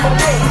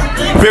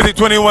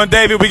5021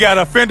 David, we got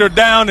a fender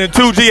down and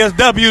 2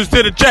 GSWs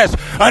to the chest.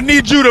 I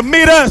need you to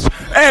meet us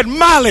at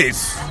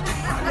Molly's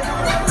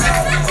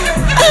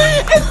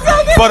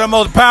for the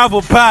most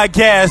powerful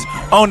podcast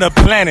on the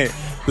planet.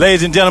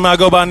 Ladies and gentlemen, I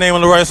go by the name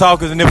of LeRoy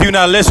Hawkins, and if you're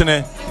not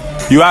listening,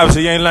 you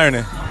obviously ain't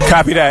learning.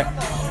 Copy that.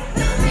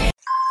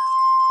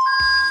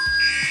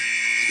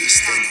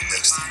 Standing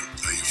next to you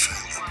are your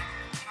family.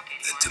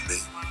 And to me,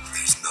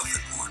 there's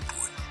nothing more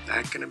important.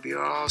 Not gonna be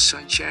all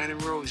sunshine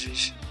and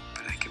roses,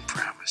 but I can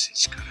promise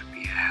it's gonna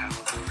be a hell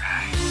of a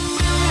ride.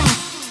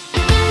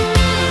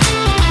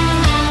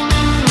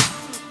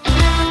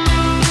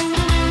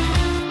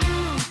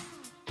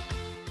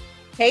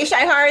 Hey,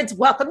 Shyhards,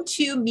 welcome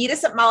to Meet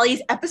Us at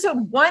Molly's,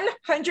 episode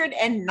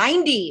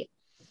 190.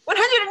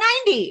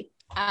 190!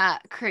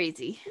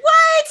 Crazy.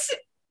 What?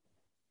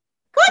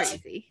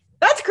 Crazy.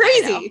 That's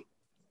crazy.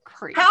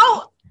 Crazy.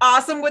 How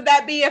awesome would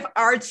that be if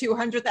our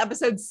 200th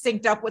episode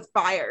synced up with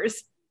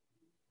Fires?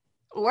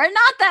 We're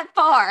not that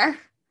far.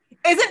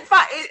 Isn't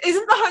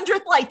the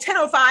 100th like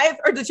 10:05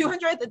 or the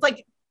 200th? It's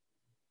like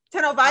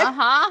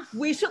 10:05.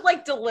 We should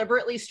like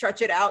deliberately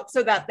stretch it out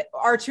so that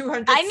our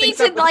 200th. I need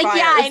to like, Fires.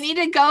 Yeah, I need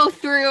to go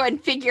through and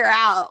figure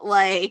out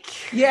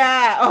like.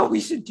 Yeah. Oh,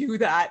 we should do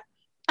that.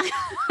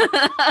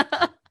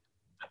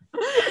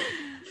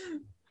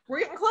 We're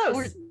getting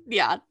close.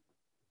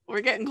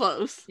 We're getting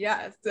close.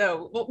 Yeah.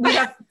 So we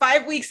have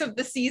 5 weeks of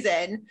the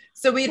season,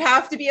 so we'd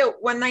have to be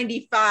at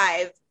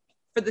 195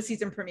 for the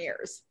season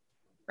premieres.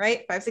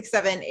 Right? 5, 6,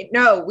 7, 8.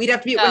 No, we'd have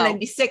to be at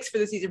 196 for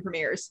the season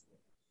premieres.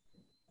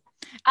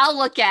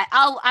 We're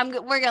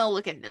gonna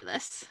look into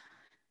this.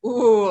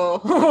 Ooh.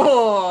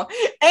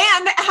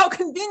 And how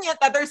convenient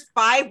that there's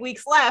 5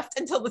 weeks left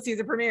until the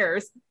season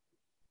premieres.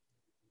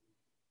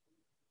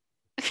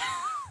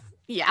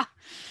 Yeah.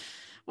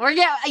 We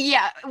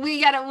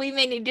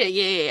may need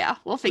to,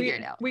 we'll figure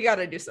it out. We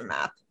gotta do some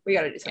math.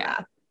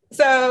 Math.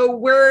 So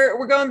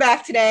we're going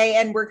back today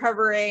and we're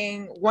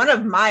covering one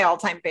of my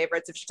all-time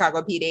favorites of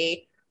Chicago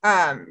PD.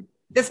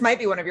 This might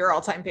be one of your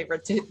all-time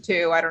favorites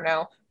too. I don't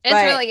know.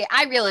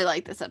 I really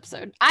like this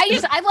episode.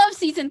 I love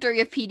season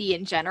 3 of PD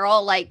in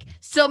general. Like,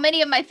 so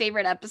many of my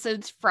favorite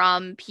episodes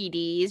from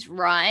PD's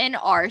run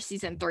are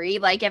season 3.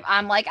 Like, if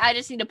I'm like, I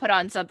just need to put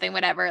on something,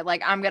 whatever,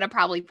 like I'm gonna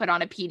probably put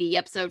on a PD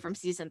episode from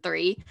season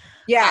 3.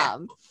 Yeah.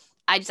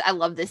 I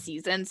love this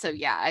season. So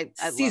yeah, I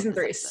season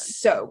 3 is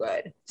so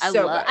good. And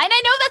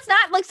I know that's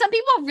not like, some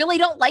people really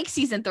don't like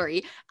season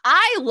 3.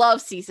 I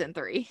love season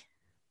 3.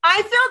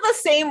 I feel the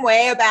same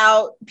way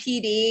about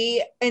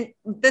PD and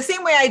the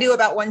same way I do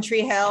about One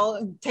Tree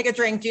Hill. Take a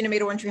drink. Gina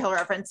made a One Tree Hill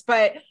reference,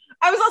 but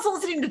I was also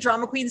listening to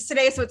Drama Queens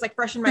today, so it's like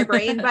fresh in my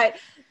brain. But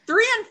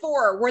 3 and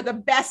 4 were the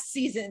best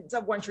seasons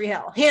of One Tree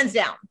Hill, hands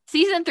down.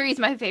 Season 3 is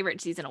my favorite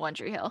season of One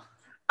Tree Hill.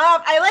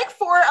 I like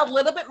 4 a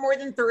little bit more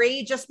than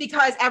 3, just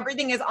because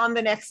everything is on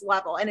the next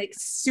level and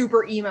it's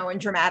super emo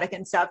and dramatic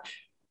and stuff.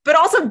 But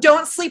also,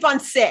 don't sleep on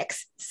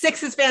 6.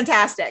 6 is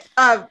fantastic.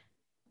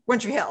 One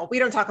Tree Hill. We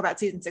don't talk about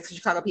season 6 of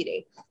Chicago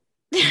PD.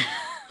 We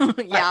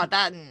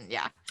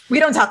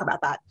don't talk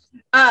about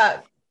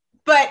that.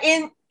 But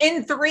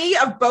in 3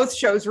 of both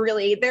shows,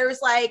 really, there's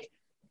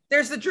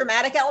the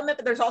dramatic element,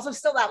 but there's also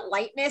still that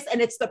lightness,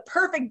 and it's the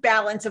perfect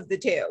balance of the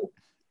two.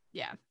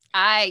 Yeah.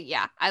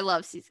 I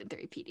love season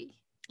 3 PD.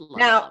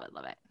 Love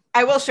it.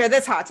 I will share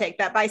this hot take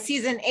that by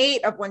season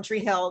 8 of One Tree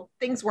Hill,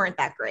 things weren't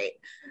that great.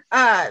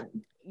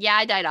 Yeah,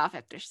 I died off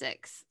after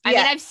 6. I mean,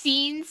 I've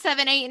seen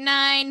 7, 8, and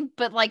 9,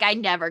 but like I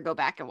never go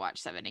back and watch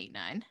 7, 8,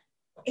 9.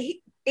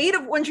 8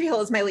 of One Tree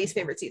Hill is my least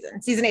favorite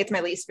season. Season 8 is my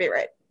least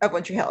favorite of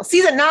One Tree Hill.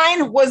 Season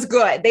 9 was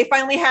good. They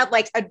finally had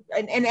like an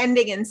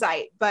ending in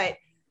sight, but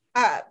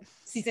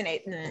season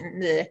 8,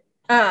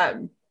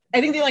 I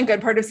think the only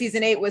good part of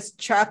season 8 was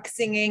Chuck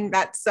singing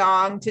that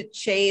song to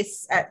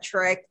Chase at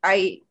Trick.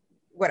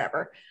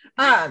 Whatever.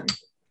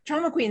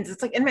 Drama Queens,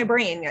 it's like in my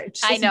brain.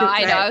 I know.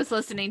 I was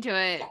listening to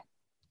it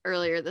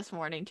earlier this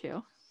morning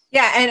too.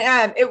 Yeah,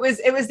 and it was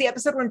the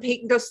episode when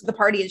Peyton goes to the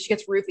party and she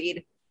gets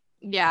roofied.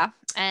 Yeah,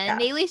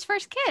 and Naylee's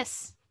first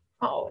kiss.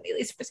 Oh,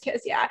 Naylee's first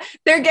kiss. Yeah,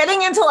 they're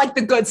getting into like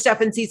the good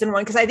stuff in season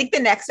 1, because I think the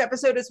next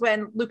episode is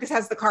when Lucas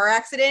has the car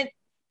accident.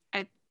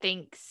 I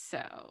think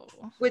so.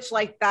 Which,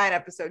 like, that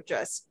episode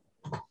just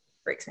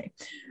breaks me.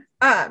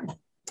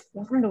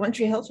 Welcome to One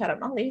Tree Hill Chat at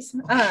Molly's.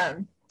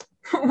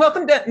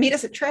 Welcome to Meet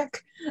Us at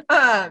Trick.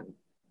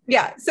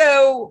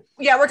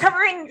 We're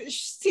covering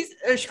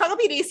Chicago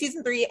PD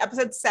season 3,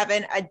 episode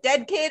 7, A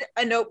Dead Kid,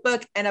 a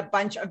Notebook, and a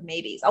bunch of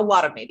maybes. A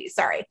lot of maybes,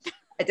 sorry.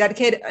 A Dead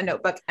Kid, a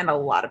Notebook, and a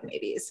lot of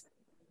maybes.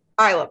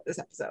 I love this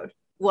episode.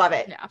 Love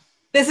it. Yeah.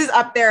 This is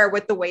up there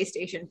with the Way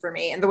Station for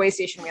me. And the Way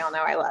Station we all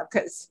know I love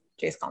because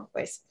Jay's calling the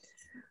Ways.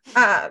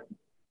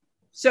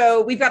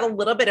 So we've got a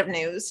little bit of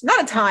news,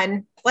 not a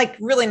ton, like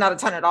really not a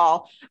ton at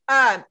all.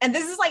 And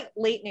this is like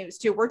late news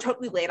too. We're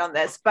totally late on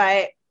this,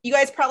 but you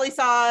guys probably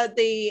saw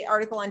the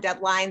article on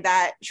Deadline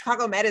that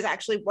Chicago Med is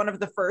actually one of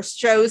the first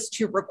shows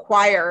to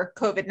require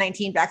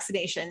COVID-19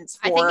 vaccinations.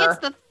 I think it's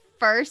the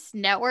first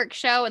network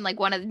show and like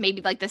one of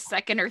maybe like the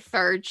second or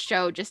third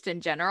show just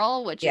in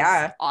general, which is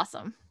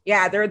awesome.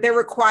 Yeah, they're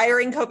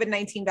requiring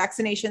COVID-19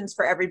 vaccinations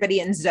for everybody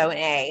in Zone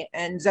A,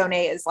 and Zone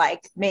A is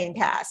like main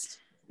cast,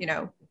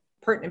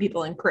 pertinent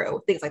people and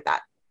crew, things like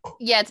that.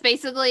 Yeah, it's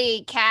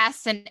basically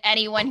cast and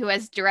anyone who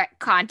has direct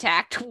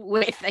contact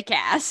with the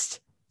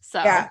cast.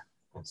 So yeah,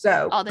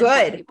 so all the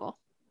good people.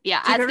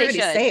 Yeah, Keep as they everybody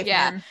should. safe,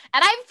 Yeah, man.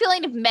 and I'm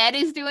feeling if Med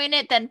is doing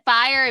it, then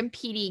Fire and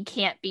PD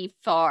can't be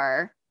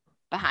far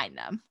behind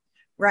them.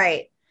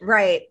 Right.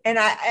 And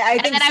I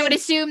And think then I would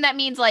assume that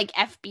means like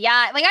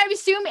FBI. Like I would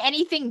assume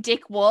anything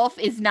Dick Wolf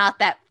is not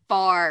that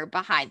far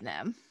behind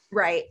them.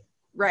 right,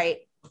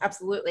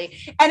 absolutely,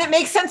 and it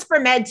makes sense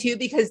for Med too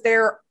because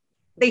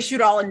they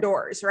shoot all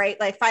indoors, right?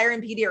 Like Fire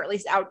and PD are at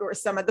least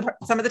outdoors some of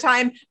the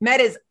time.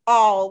 Med is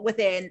all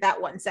within that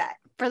one set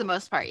For the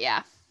most part,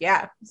 yeah.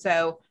 Yeah.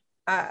 So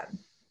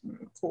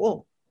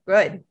cool,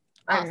 good.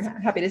 Awesome.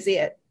 I'm happy to see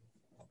it.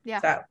 Yeah.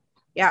 So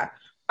yeah.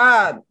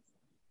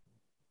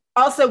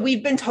 Also,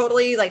 we've been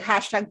totally like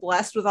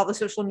 #blessed with all the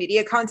social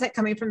media content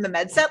coming from the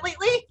Med set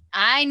lately.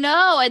 I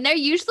know, and they're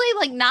usually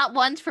like not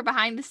ones for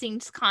behind the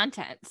scenes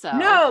content. So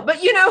No,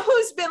 but you know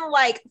who's been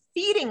like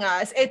feeding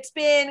us? It's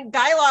been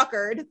Guy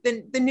Lockard,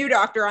 the new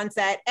doctor on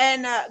set,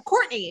 and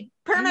Courtney,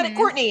 paramedic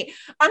Courtney.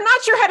 I'm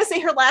not sure how to say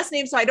her last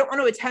name, so I don't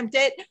want to attempt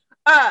it.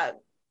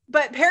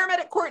 But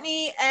paramedic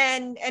Courtney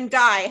and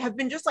Guy have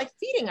been just like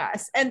feeding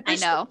us, and I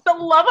know the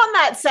love on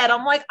that set.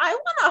 I'm like, I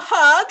want a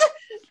hug.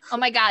 Oh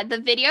my God. The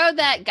video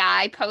that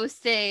Guy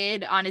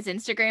posted on his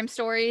Instagram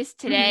stories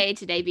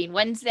today being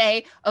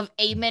Wednesday, of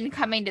Eamon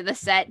coming to the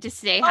set to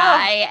say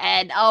hi.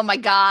 And oh my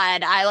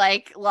God, I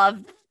like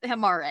love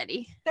him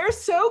already. They're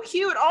so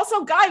cute.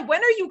 Also, Guy,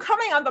 when are you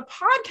coming on the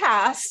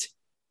podcast?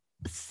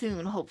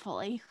 Soon,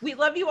 hopefully. We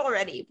love you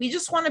already. We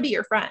just want to be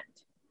your friend.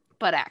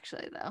 But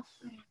actually though.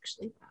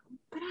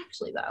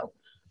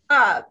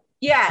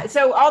 Yeah,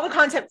 so all the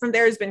content from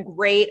there has been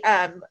great.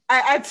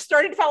 I've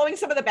started following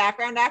some of the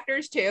background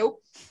actors too,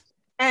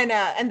 and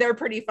they're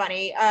pretty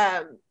funny.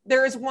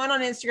 There is one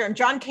on Instagram,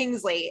 John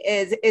Kingsley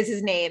is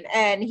his name,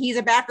 and he's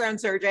a background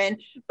surgeon,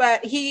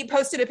 but he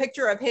posted a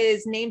picture of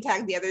his name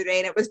tag the other day,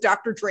 and it was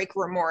Dr. Drake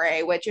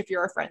Ramore, which if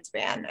you're a Friends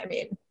fan, I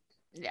mean,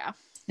 yeah.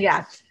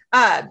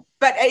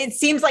 But it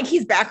seems like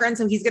he's background,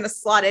 so he's going to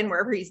slot in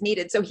wherever he's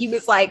needed. So he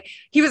was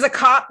a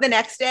cop the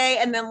next day,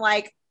 and then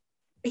like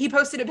he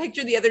posted a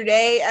picture the other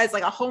day as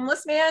like a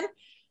homeless man.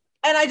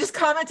 And I just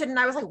commented and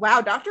I was like,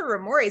 wow, Dr.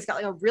 Ramore's got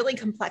like a really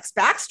complex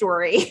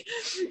backstory.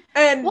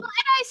 And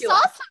I saw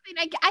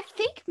something. I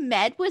think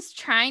Med was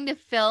trying to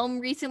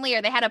film recently,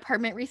 or they had a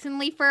permit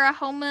recently for a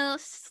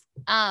homeless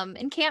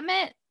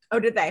encampment. Oh,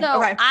 did they?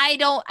 So okay.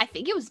 I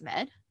think it was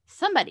Med.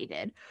 Somebody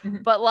did.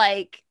 Mm-hmm. But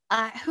like,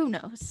 who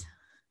knows?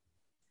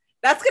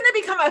 That's going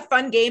to become a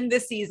fun game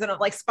this season of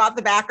like spot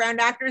the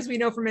background actors we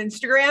know from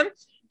Instagram.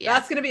 Yeah.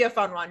 That's going to be a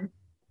fun one.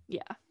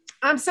 Yeah.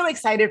 I'm so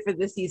excited for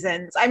the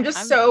seasons. I'm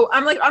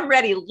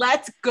ready.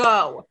 Let's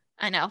go.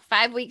 I know.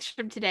 5 weeks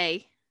from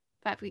today.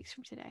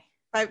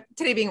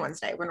 Today being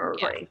Wednesday when we're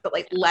recording, but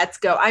like, let's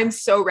go. I'm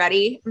so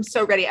ready.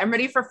 I'm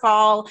ready for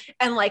fall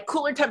and like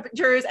cooler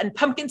temperatures and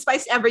pumpkin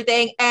spice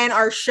everything and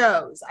our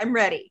shows. I'm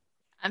ready.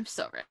 I'm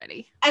so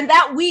ready. And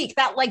that week,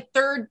 that like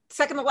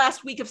second to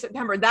last week of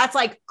September, that's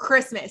like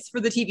Christmas for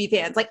the TV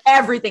fans. Like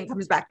everything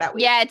comes back that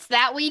week. Yeah, it's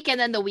that week. And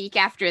then the week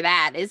after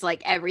that is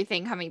like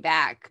everything coming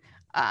back.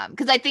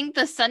 Because I think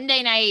the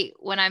Sunday night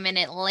when I'm in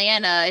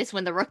Atlanta is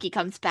when The Rookie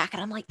comes back,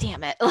 and I'm like,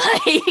 damn it,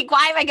 like,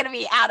 why am I gonna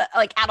be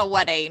at a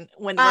wedding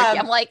when The Rookie?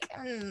 I'm like,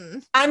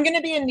 I'm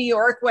gonna be in New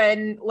York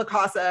when La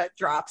Casa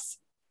drops.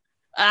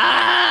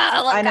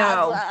 I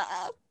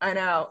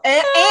know,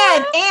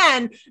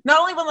 and not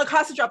only when La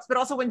Casa drops, but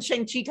also when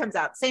Shang-Chi comes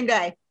out, same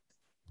day.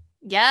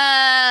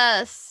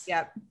 Yes.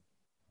 Yep.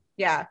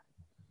 Yeah.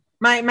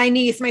 My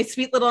niece, my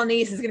sweet little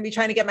niece, is gonna be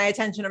trying to get my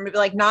attention. I'm gonna be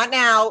like, not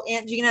now.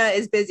 Aunt Gina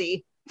is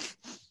busy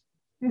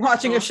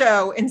watching a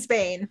show in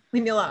Spain.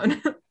 Leave me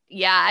alone.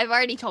 Yeah, I've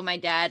already told my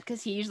dad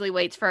because he usually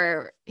waits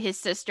for his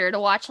sister to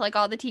watch like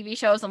all the TV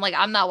shows. I'm like,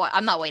 I'm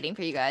not waiting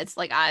for you guys.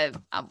 Like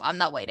I'm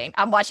not waiting.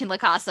 I'm watching La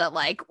Casa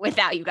like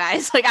without you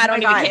guys. Like I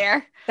don't even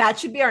care. That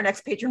should be our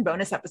next patron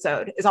bonus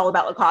episode. Is all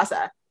about La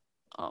Casa.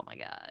 Oh my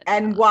God.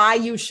 And why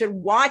you should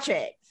watch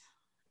it.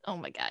 Oh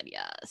my God,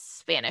 yes.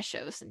 Spanish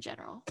shows in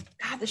general.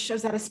 God, the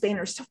shows out of Spain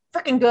are so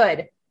freaking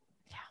good.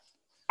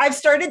 I've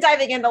started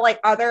diving into like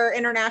other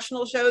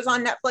international shows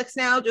on Netflix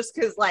now, just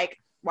because like,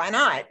 why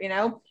not? You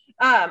know,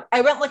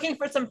 I went looking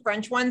for some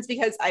French ones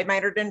because I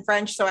minored in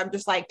French. So I'm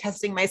just like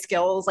testing my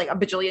skills like a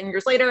bajillion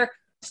years later.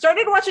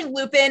 Started watching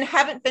Lupin,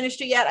 haven't finished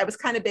it yet. I was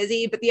kind of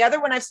busy, but the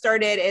other one I've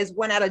started is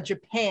one out of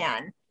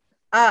Japan.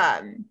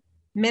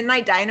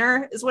 Midnight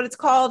Diner is what it's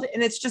called.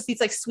 And it's just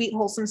these like sweet,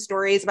 wholesome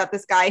stories about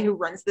this guy who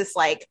runs this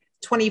like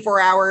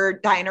 24-hour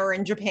diner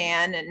in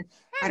Japan. And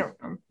I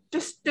don't know,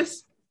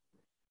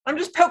 I'm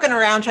just poking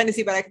around trying to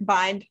see what I can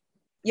find.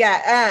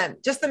 Yeah,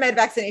 just the Med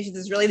vaccinations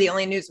is really the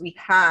only news we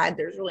had.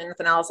 There's really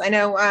nothing else. I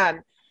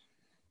know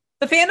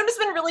The fandom's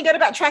been really good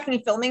about tracking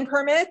filming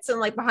permits and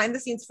like behind the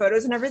scenes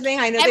photos and everything.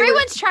 I know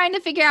everyone's trying to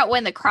figure out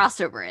when the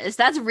crossover is.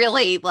 That's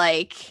really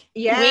like,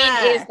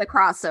 when is the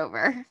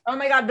crossover? Oh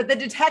my God. But the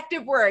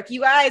detective work,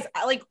 you guys,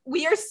 like,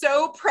 we are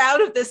so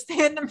proud of this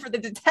fandom for the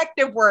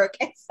detective work.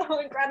 It's so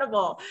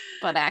incredible.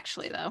 But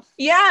actually, though.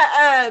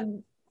 Yeah.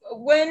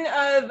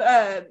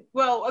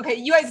 Okay,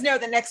 you guys know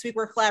that next week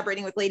we're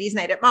collaborating with Ladies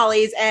Night at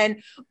Molly's,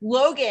 and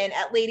Logan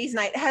at Ladies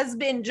Night has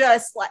been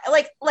just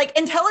like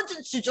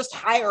intelligence should just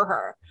hire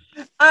her.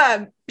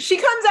 She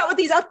comes out with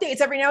these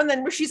updates every now and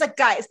then where she's like,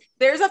 guys,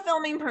 there's a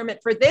filming permit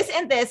for this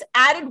and this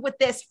added with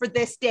this for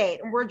this date,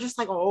 and we're just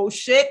like, oh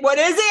shit, what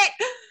is it?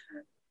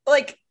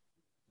 Like,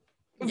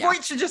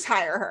 Voight should just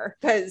hire her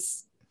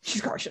because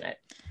she's crushing it.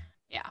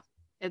 Yeah,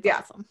 it's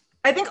awesome.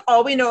 I think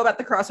all we know about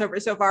the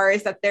crossover so far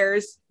is that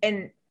there's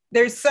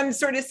some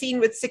sort of scene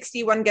with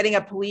 61 getting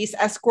a police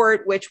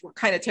escort, which we're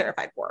kind of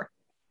terrified for.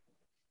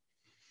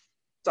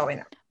 That's all we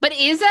know. But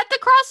is that the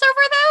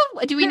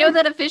crossover though? Do we know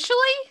that officially?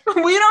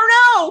 We don't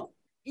know.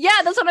 Yeah,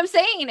 that's what I'm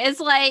saying. It's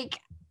like,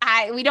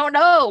 we don't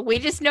know. We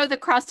just know the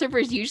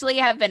crossovers usually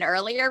have been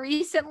earlier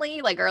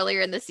recently, like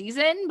earlier in the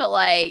season, but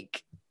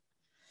like,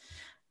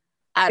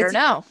 I don't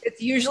know.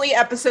 It's usually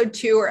episode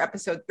 2 or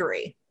episode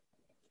 3.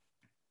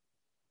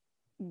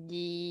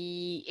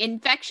 The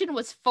Infection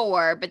was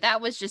 4, but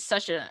that was just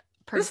such a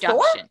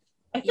production.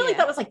 I feel like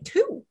that was like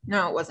 2.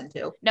 No, it wasn't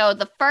 2. No,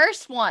 the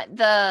first one,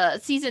 the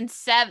season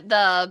 7,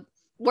 the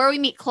where we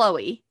meet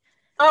Chloe.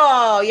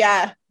 Oh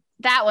yeah,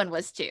 that one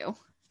was 2.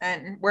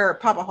 And where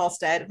Papa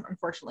Halstead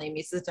unfortunately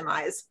meets his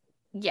demise.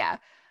 Yeah,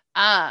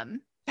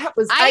 that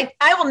was I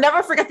will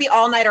never forget the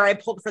all-nighter I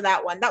pulled for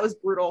that one. That was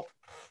brutal.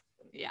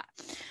 Yeah.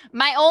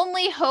 My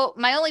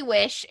only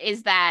wish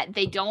is that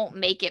they don't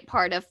make it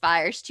part of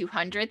Fire's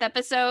 200th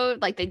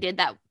episode like they did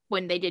that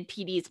when they did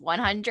PD's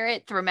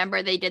 100th.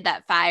 Remember they did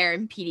that Fire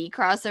and PD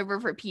crossover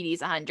for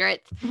PD's 100th.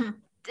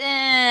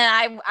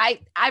 Mm-hmm.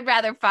 I'd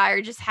rather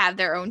Fire just have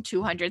their own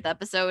 200th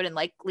episode and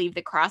like leave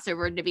the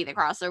crossover to be the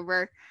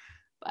crossover.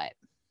 But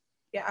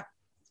yeah.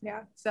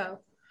 So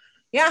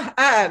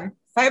yeah,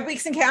 5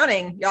 weeks and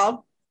counting,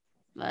 y'all.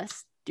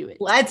 Let's do it.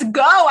 Let's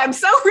go. I'm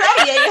so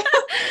ready.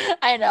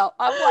 I know.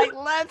 I'm like,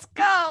 let's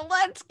go.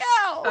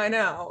 I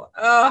know.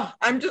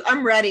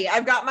 I'm ready.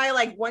 I've got my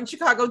like One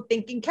Chicago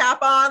thinking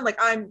cap on. Like,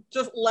 I'm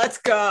just, let's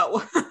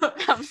go.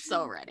 I'm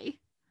so ready.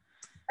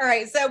 All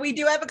right. So we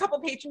do have a couple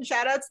patron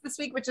shout outs this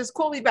week, which is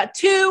cool. We've got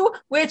 2,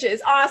 which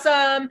is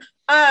awesome.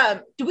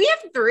 Do we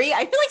have 3? I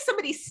feel like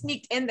somebody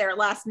sneaked in there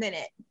last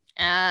minute.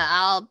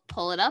 I'll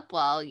pull it up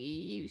while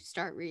you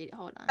start reading.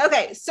 Hold on.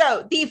 Okay.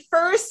 So the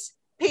first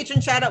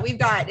patron shout out we've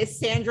got is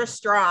Sandra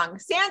Strong.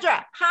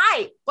 Sandra,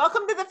 hi,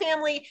 welcome to the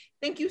family.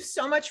 Thank you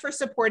so much for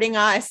supporting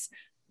us.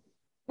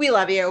 We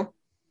love you.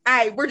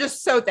 We're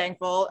just so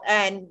thankful.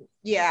 And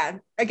yeah,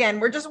 again,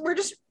 we're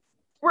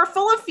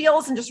full of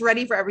feels and just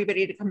ready for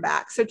everybody to come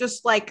back. So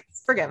just like,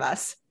 forgive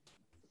us.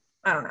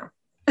 I don't know.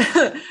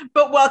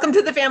 But welcome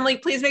to the family.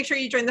 Please make sure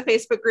you join the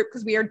Facebook group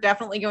because we are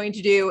definitely going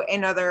to do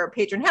another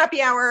patron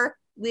happy hour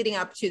leading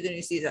up to the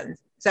new season.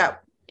 So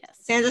yes.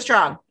 Sandra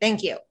Strong,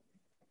 thank you.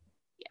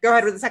 Go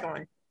ahead with the second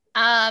one.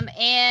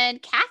 And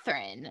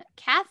Catherine,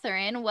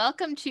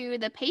 welcome to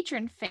the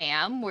patron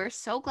fam. We're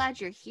so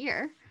glad you're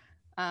here.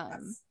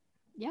 Yes.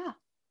 Yeah.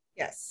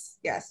 Yes.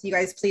 You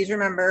guys, please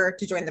remember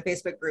to join the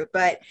Facebook group.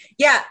 But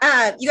yeah,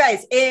 you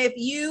guys, if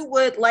you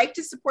would like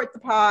to support the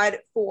pod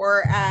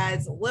for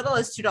as little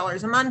as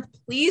 $2 a month,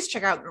 please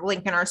check out the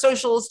link in our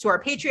socials to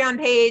our Patreon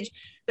page.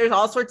 There's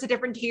all sorts of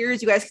different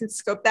tiers. You guys can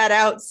scope that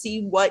out,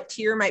 see what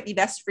tier might be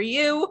best for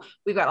you.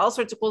 We've got all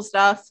sorts of cool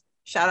stuff.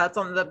 Shout outs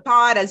on the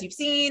pod, as you've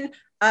seen,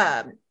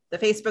 the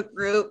Facebook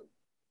group,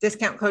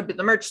 discount code to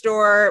the merch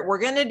store. We're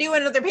going to do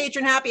another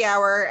patron happy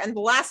hour. And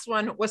the last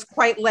one was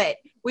quite lit.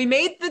 We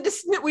made the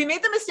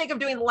mistake of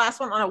doing the last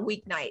one on a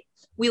weeknight.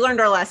 We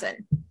learned our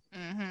lesson.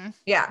 Mm-hmm.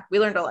 Yeah, we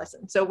learned our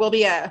lesson. So we'll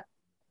be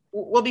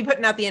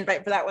putting out the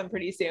invite for that one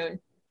pretty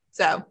soon.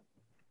 So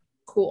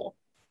cool.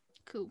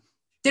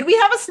 Did we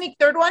have a sneak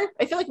third one?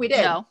 I feel like we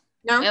did. No.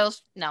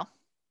 No.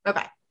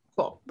 Okay,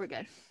 cool. We're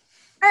good.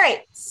 All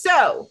right,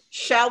 so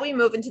shall we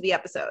move into the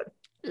episode?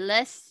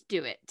 Let's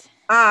do it.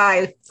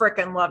 I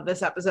freaking love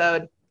this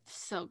episode.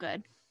 So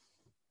good.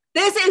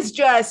 This is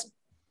just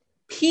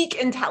peak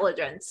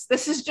intelligence.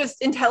 This is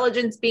just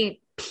intelligence being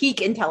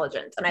peak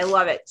intelligence, and I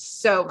love it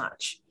so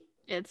much.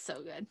 It's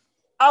so good.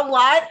 A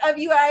lot of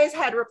you guys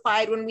had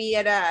replied when we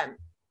had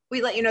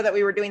we let you know that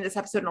we were doing this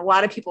episode, and a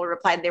lot of people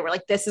replied, and they were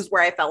like, this is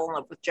where I fell in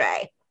love with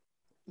Jay.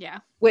 Yeah.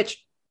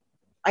 Which,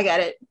 I get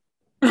it.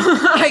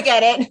 I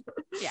get it.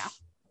 Yeah.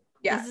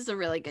 Yeah. This is a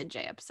really good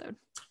Jay episode.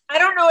 I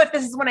don't know if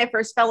this is when I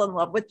first fell in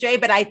love with Jay,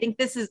 but I think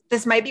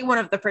this might be one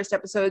of the first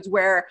episodes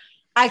where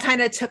I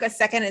kind of took a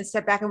second and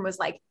stepped back and was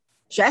like,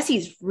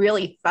 Jesse's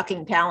really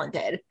fucking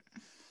talented.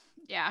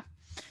 Yeah.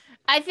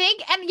 I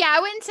think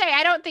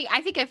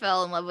I think I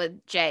fell in love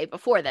with Jay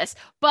before this,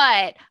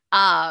 but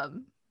I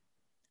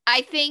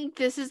think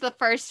this is the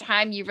first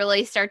time you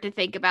really start to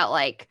think about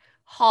like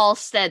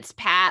Halstead's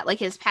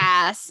his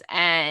past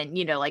and,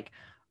 like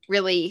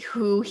really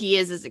who he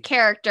is as a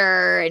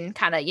character and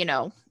kind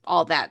of,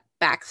 all that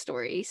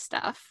backstory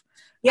stuff.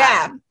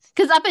 Yeah.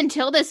 Because up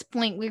until this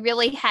point, we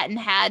really hadn't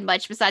had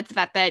much besides the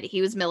fact that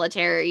he was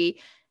military.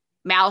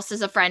 Mouse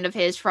is a friend of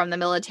his from the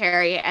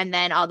military, and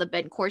then all the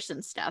Ben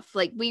Corson stuff.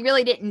 Like, we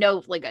really didn't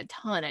know like a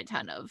ton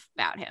of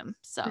about him.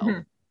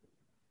 So,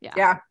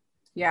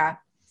 yeah.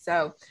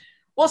 So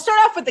we'll start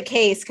off with the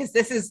case because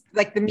this is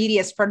like the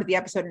meatiest part of the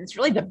episode, and it's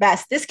really the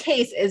best. This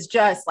case is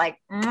just like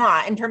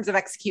mwah, in terms of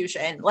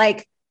execution,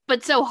 like.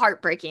 But so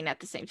heartbreaking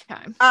at the same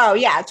time. Oh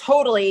yeah,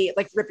 totally,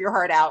 like rip your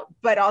heart out.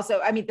 But also,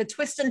 I mean, the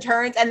twists and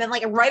turns, and then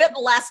like right at the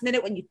last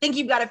minute when you think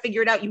you've got to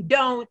figure it out, you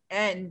don't.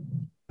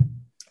 And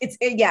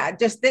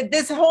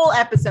this whole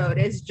episode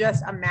is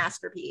just a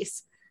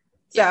masterpiece.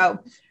 So,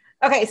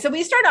 okay, so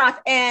we start off,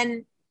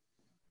 and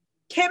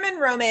Kim and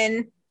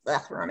Roman,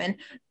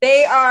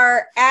 they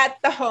are at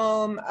the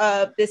home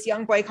of this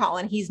young boy,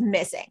 Colin. He's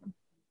missing.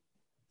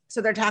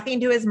 So they're talking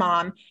to his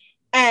mom.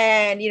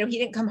 And, he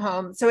didn't come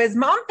home. So his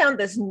mom found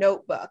this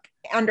notebook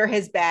under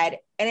his bed,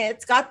 and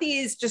it's got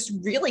these just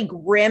really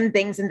grim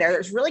things in there.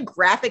 There's really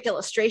graphic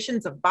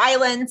illustrations of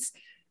violence,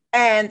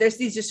 and there's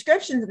these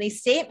descriptions and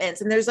these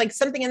statements. And there's like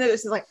something in there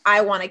that says like,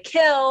 I want to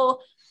kill.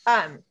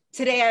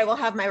 Today I will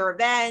have my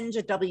revenge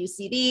at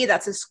WCD.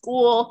 That's his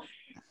school.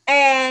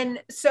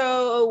 And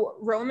so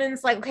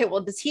Roman's like, okay,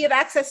 well, does he have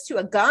access to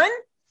a gun?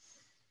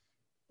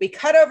 We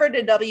cut over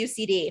to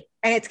WCD,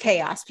 and it's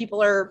chaos.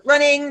 People are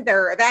running,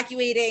 they're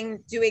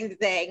evacuating, doing the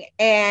thing.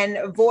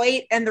 And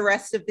Voight and the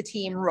rest of the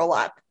team roll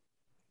up.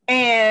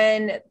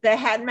 And the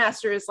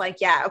headmaster is like,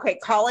 yeah, okay,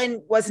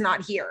 Colin was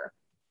not here,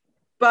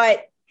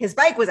 but his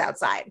bike was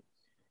outside.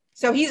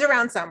 So he's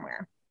around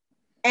somewhere.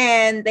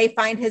 And they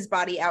find his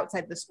body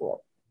outside the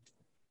school.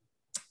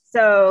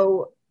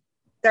 So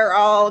they're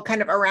all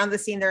kind of around the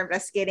scene. They're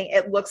investigating.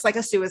 It looks like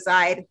a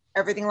suicide.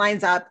 Everything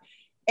lines up.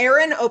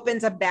 Aaron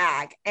opens a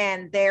bag,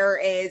 and there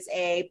is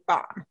a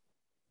bomb.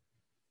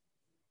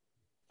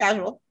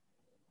 Casual.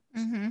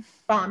 Mm-hmm.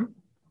 Bomb.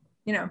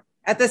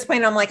 At this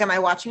point, I'm like, am I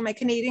watching my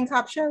Canadian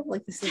cop show?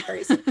 Like, this is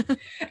crazy.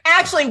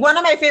 Actually, one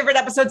of my favorite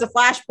episodes of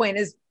Flashpoint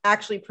is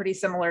actually pretty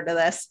similar to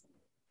this.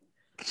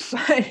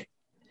 But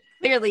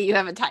clearly you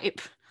have a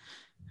type.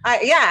 I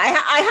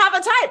have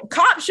a type.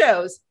 Cop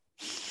shows.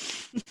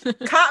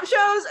 Cop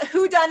shows,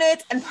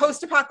 whodunits, and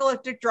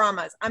post-apocalyptic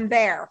dramas. I'm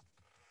there.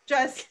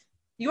 Just...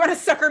 You want to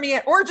sucker me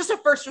in, or just a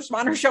first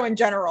responder show in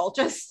general.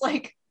 Just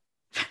like,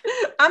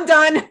 I'm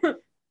done.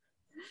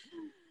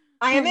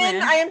 I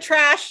am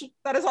trash.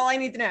 That is all I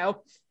need to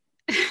know.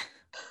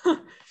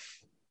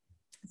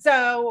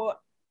 So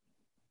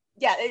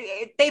yeah,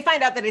 they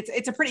find out that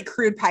it's a pretty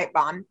crude pipe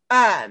bomb.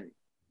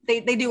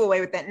 They do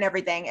away with it and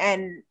everything.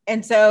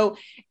 And so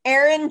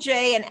Aaron,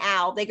 Jay, and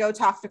Al, they go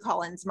talk to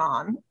Colin's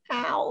mom.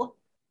 Al.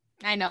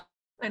 I know.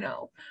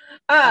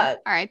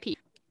 R.I.P.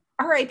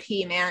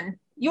 R.I.P. man.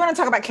 You want to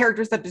talk about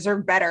characters that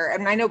deserve better. I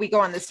mean, I know we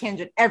go on this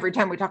tangent every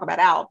time we talk about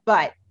Al,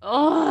 but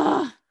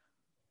I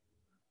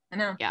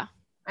know. Yeah.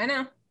 I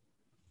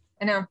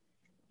know.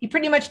 He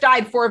pretty much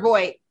died for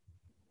Voight.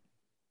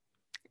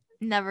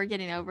 Never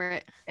getting over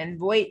it. And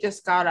Voight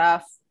just got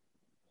off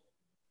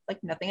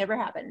like nothing ever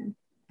happened.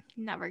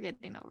 Never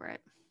getting over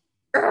it.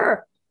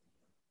 Urgh.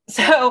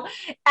 So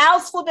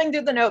Al's flipping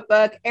through the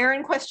notebook.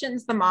 Aaron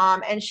questions the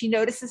mom, and she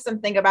notices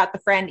something about the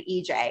friend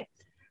EJ.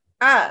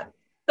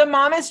 The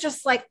mom is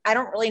just like, I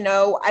don't really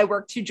know. I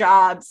work 2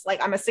 jobs.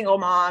 Like, I'm a single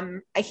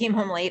mom. I came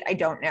home late. I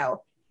don't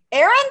know.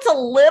 Erin's a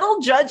little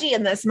judgy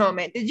in this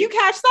moment. Did you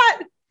catch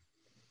that?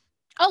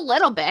 A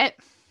little bit.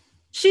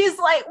 She's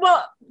like,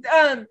 well,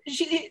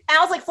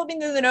 Al's like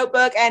flipping through the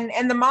notebook,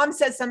 and the mom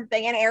says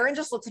something, and Aaron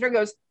just looks at her and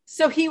goes,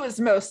 so he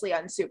was mostly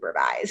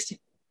unsupervised.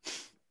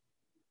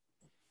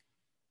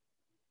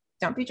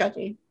 Don't be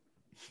judgy.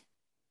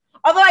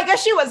 Although I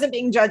guess she wasn't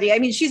being judgy. I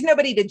mean, she's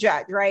nobody to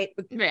judge, right?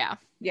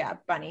 Yeah,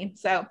 funny.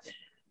 So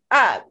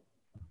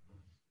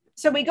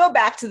we go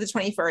back to the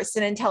 21st,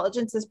 and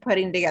intelligence is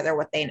putting together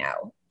what they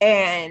know.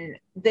 And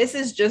this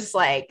is just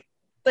like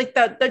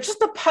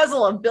the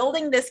puzzle of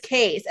building this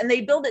case, and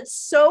they build it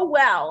so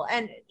well.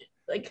 And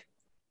like,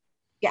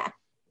 yeah.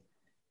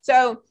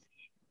 So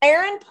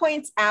Aaron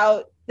points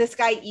out this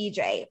guy,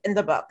 EJ, in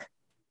the book.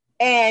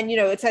 And,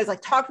 it says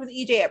like, talked with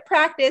EJ at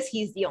practice.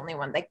 He's the only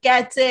one that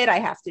gets it. I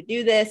have to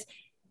do this.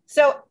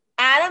 So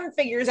Adam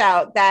figures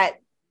out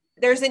that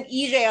there's an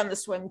EJ on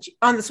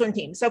the swim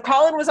team. So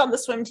Colin was on the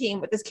swim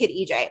team with this kid,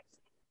 EJ,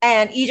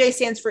 and EJ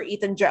stands for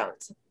Ethan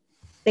Jones.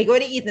 They go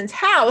to Ethan's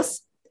house,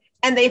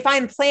 and they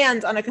find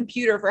plans on a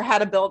computer for how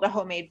to build a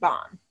homemade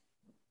bomb.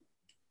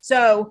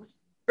 So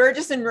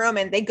Burgess and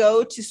Roman, they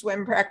go to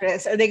swim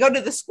practice, or they go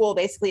to the school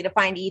basically to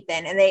find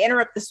Ethan, and they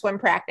interrupt the swim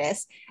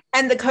practice.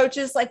 And the coach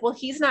is like, well,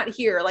 he's not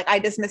here. Like, I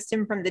dismissed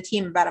him from the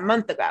team about a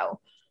month ago.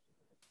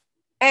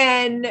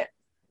 And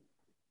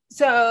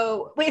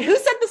so, wait, who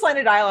said this line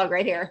of dialogue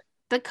right here?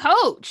 The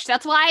coach.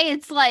 That's why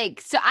it's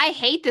like, so I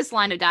hate this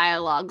line of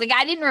dialogue. Like,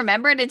 I didn't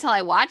remember it until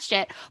I watched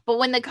it. But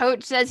when the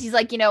coach says, he's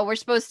like, we're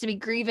supposed to be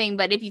grieving,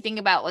 but if you think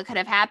about what could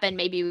have happened,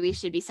 maybe we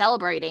should be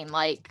celebrating.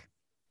 Like,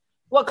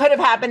 what could have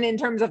happened in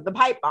terms of the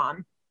pipe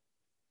bomb.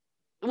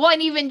 Well,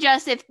 and even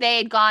just if they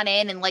had gone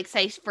in and like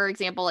say, for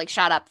example, like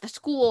shot up the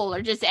school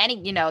or just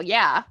any,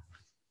 yeah.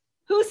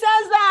 Who says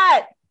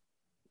that?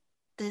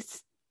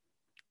 This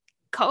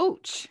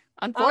coach,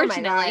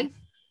 unfortunately. Oh my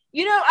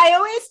God. I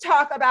always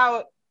talk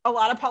about a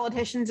lot of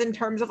politicians in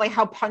terms of like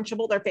how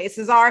punchable their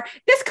faces are.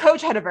 This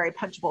coach had a very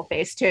punchable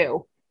face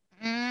too.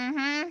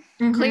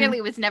 Mm-hmm.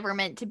 Clearly was never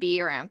meant to be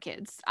around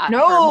kids.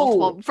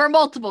 No. For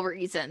multiple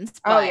reasons.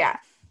 But... Oh yeah.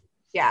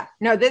 Yeah.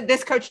 No,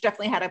 this coach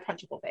definitely had a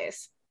punchable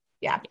face.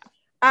 Yeah.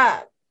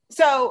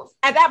 So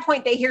at that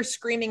point they hear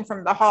screaming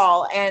from the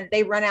hall and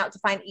they run out to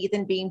find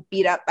Ethan being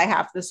beat up by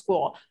half the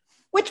school,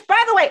 which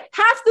by the way,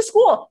 half the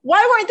school,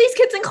 why weren't these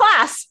kids in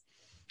class?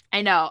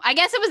 I know. I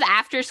guess it was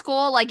after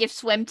school. Like if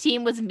swim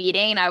team was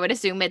meeting, I would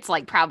assume it's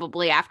like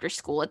probably after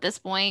school at this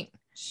point.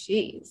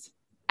 Jeez.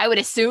 I would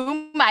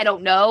assume. I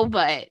don't know,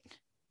 but.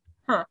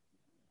 Huh.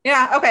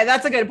 Yeah. Okay.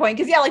 That's a good point.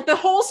 Cause like the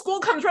whole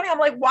school comes running. I'm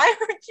like, why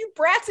aren't you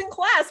brats in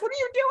class? What are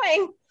you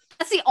doing?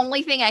 That's the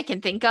only thing I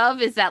can think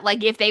of is that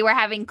like if they were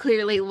having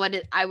clearly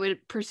what I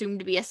would presume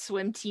to be a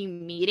swim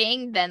team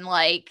meeting, then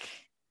like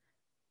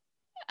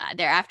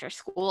they're after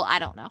school. I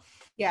don't know.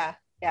 Yeah.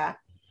 Yeah.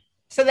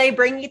 So they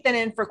bring Ethan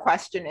in for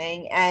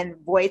questioning and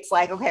Voight's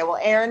like, okay, well,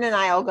 Aaron and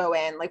I'll go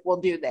in, like, we'll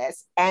do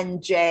this.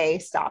 And Jay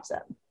stops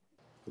him.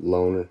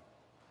 Loner.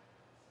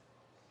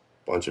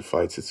 Bunch of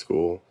fights at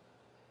school.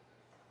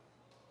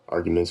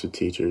 Arguments with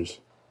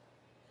teachers.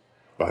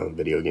 Violent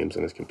video games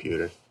on his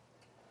computer.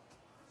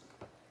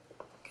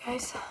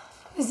 Guys,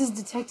 this is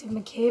Detective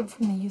McCabe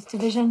from the Youth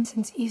Division.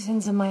 Since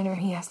Ethan's a minor,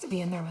 he has to be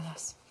in there with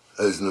us.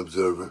 As an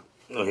observer.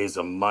 Well, he's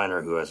a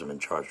minor who hasn't been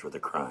charged with a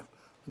crime.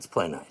 Let's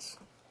play nice.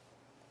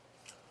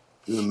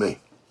 You and me.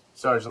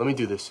 Sarge, let me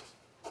do this.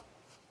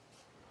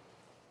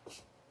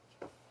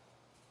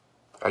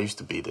 I used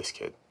to be this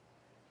kid.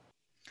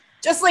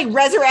 Just like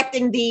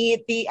resurrecting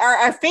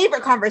our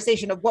favorite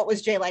conversation of what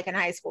was Jay like in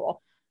high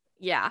school.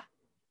 Yeah.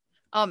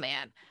 Oh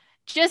man.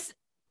 Just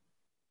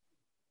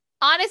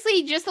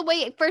honestly, just the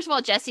way, first of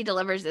all, Jesse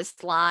delivers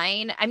this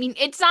line. I mean,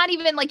 it's not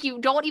even like you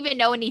don't even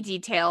know any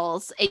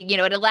details.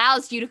 It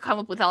allows you to come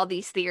up with all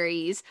these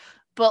theories,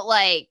 but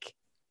like,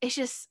 it's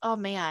just, oh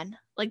man,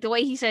 like the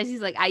way he says,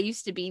 he's like, I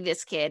used to be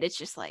this kid. It's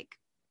just like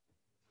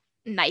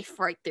knife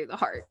right through the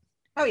heart.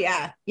 Oh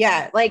yeah.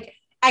 Yeah. Like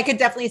I could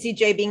definitely see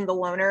Jay being the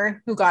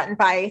loner who got in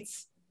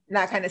fights and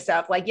that kind of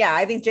stuff. Like, yeah,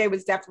 I think Jay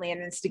was definitely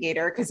an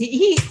instigator because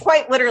he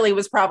quite literally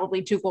was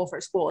probably too cool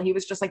for school. He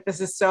was just like, this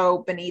is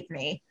so beneath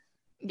me.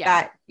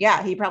 Yeah.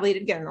 He probably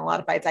did get in a lot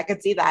of fights. I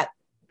could see that.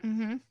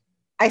 Mm-hmm.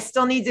 I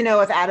still need to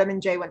know if Adam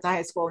and Jay went to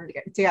high school and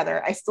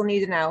together. I still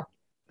need to know.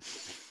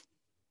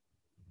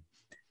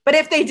 But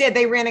if they did,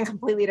 they ran in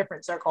completely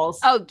different circles.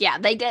 Oh, yeah.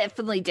 They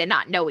definitely did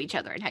not know each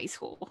other in high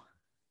school.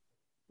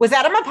 Was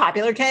Adam a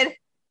popular kid?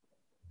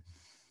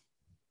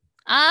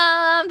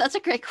 That's a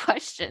great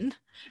question.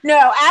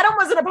 No, Adam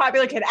wasn't a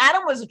popular kid.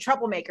 Adam was a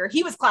troublemaker.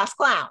 He was class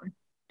clown.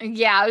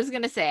 Yeah, I was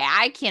going to say,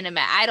 I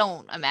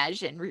don't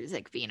imagine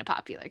Ruzek being a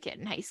popular kid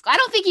in high school. I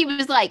don't think he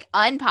was like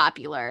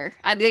unpopular.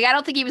 I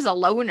don't think he was a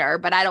loner,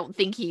 but I don't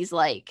think he's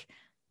like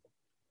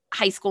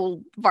high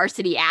school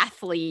varsity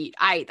athlete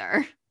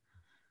either.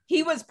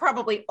 He was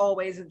probably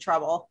always in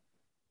trouble.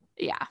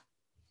 Yeah.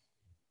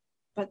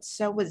 But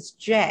so was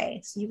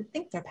Jay. So you would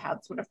think their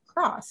paths would have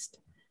crossed.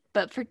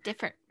 But for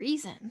different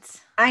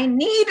reasons. I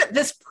need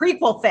this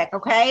prequel fic,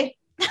 okay?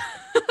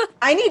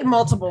 I need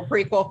multiple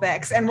prequel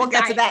fics. And we'll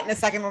get to that in a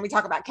second when we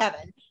talk about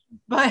Kevin.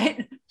 But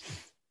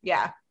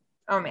yeah.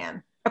 Oh,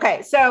 man.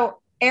 Okay.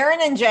 So Aaron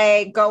and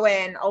Jay go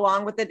in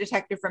along with the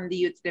detective from the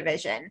youth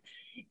division.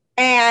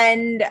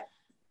 And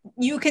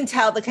you can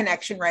tell the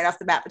connection right off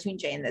the bat between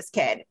Jay and this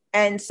kid.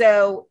 And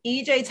so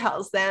EJ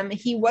tells them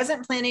he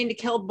wasn't planning to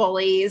kill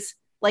bullies.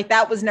 Like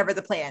that was never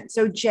the plan.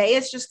 So Jay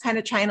is just kind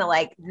of trying to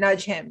like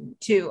nudge him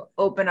to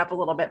open up a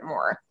little bit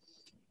more.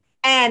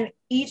 And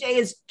EJ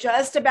is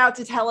just about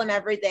to tell him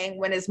everything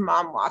when his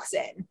mom walks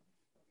in.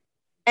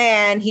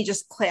 And he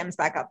just clams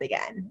back up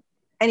again.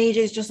 And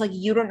EJ's just like,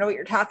 you don't know what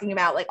you're talking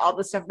about. Like all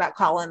the stuff about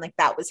Colin, like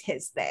that was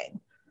his thing.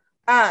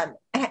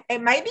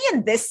 It might be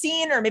in this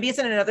scene, or maybe it's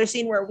in another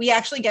scene where we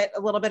actually get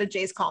a little bit of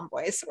Jay's calm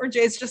voice, where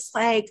Jay's just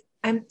like,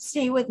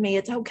 stay with me,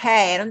 it's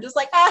okay. And I'm just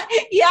like,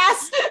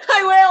 yes,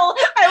 I will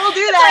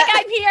do that.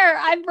 Like, I'm here,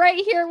 I'm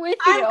right here with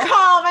you. I'm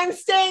calm, I'm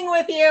staying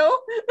with you.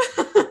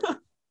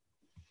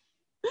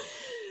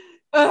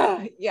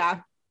 Yeah.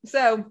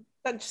 So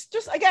that's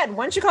just again,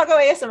 one Chicago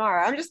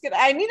ASMR.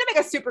 I need to make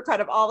a super cut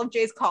of all of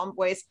Jay's calm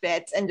voice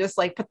bits and just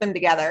like put them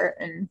together.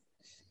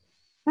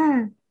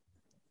 And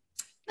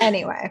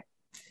anyway.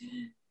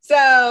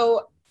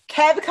 So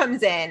Kev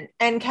comes in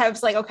and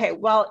Kev's like, okay,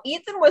 well,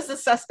 Ethan was the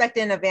suspect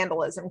in a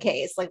vandalism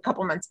case like a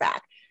couple months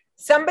back.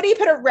 Somebody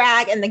put a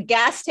rag in the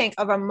gas tank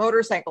of a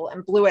motorcycle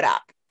and blew it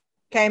up.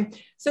 Okay.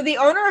 So the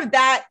owner of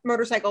that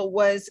motorcycle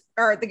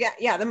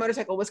the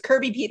motorcycle was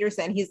Kirby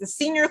Peterson. He's the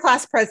senior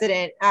class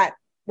president at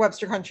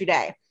Webster Country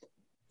Day.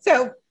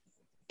 So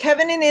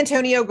Kevin and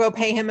Antonio go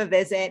pay him a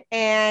visit,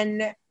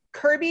 and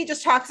Kirby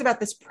just talks about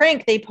this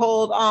prank they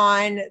pulled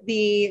on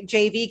the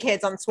JV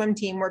kids on the swim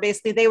team, where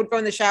basically they would go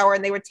in the shower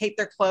and they would take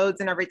their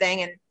clothes and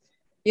everything.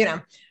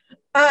 And,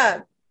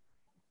 but,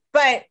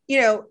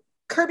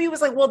 Kirby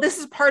was like, well, this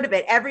is part of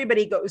it.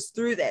 Everybody goes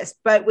through this.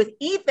 But with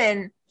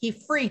Ethan, he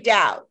freaked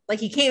out. Like,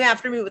 he came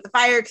after me with the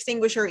fire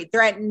extinguisher. He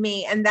threatened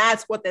me. And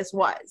that's what this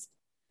was.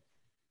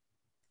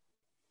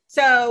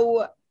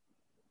 So,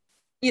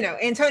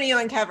 Antonio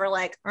and Kev are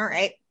like, all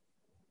right,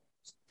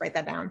 write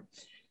that down.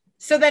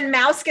 So then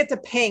Mouse gets a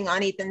ping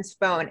on Ethan's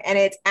phone, and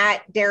it's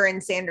at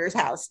Darren Sanders'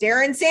 house.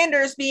 Darren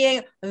Sanders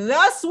being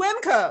the swim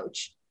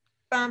coach.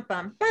 Bum,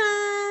 bum,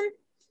 bum.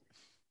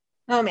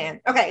 Oh, man.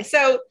 Okay,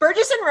 so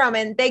Burgess and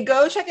Roman, they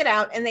go check it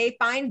out, and they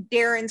find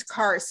Darren's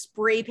car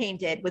spray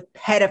painted with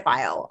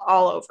pedophile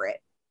all over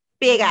it.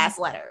 Big ass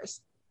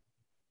letters.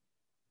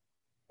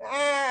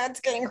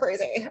 It's getting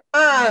crazy.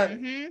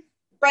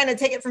 Brenda,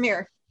 take it from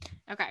here.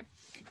 Okay.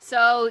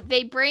 So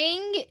they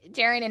bring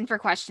Darren in for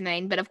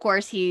questioning, but of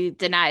course he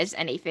denies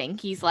anything.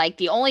 He's like,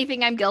 the only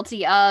thing I'm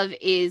guilty of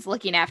is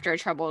looking after a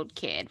troubled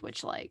kid,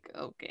 which, like,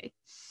 okay.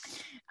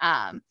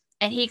 And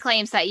he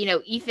claims that,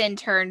 Ethan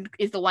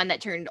is the one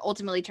that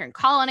ultimately turned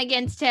Colin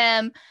against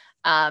him.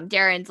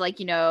 Darren's like,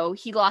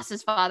 he lost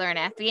his father in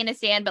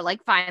Afghanistan, but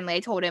like, finally I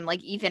told him,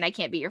 like, Ethan, I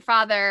can't be your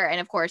father. And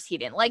of course he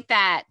didn't like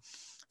that.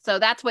 So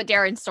that's what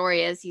Darren's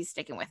story is. He's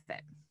sticking with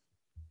it.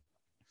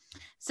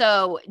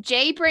 So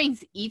Jay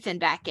brings Ethan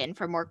back in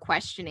for more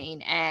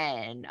questioning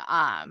and,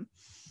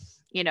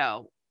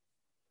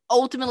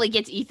 ultimately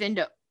gets Ethan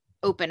to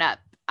open up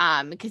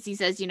because he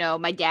says,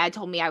 my dad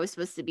told me I was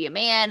supposed to be a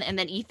man. And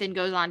then Ethan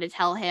goes on to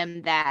tell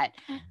him that,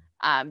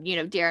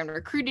 Darren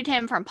recruited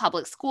him from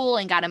public school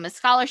and got him a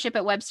scholarship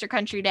at Webster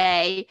Country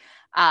Day.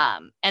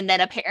 And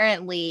then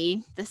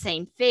apparently the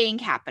same thing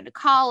happened to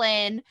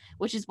Colin,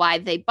 which is why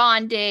they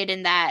bonded,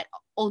 and that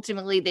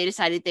ultimately they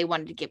decided they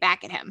wanted to get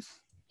back at him.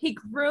 He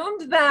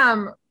groomed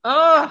them.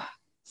 Oh,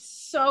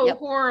 so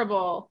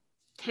horrible.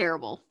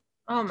 Terrible.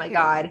 Oh my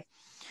God.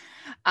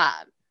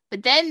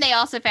 But then they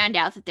also found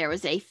out that there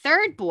was a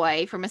third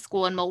boy from a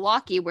school in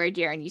Milwaukee where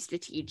Darren used to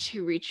teach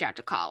who reached out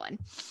to Colin.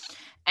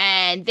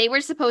 And they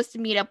were supposed to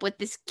meet up with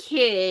this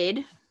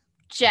kid,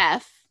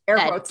 Jeff,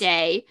 that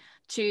day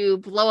to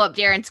blow up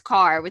Darren's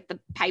car with the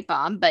pipe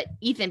bomb, but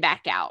Ethan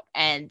backed out.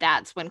 And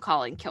that's when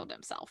Colin killed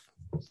himself.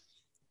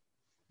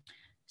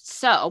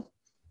 So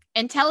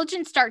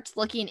intelligence starts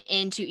looking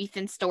into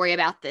Ethan's story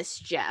about this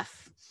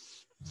Jeff,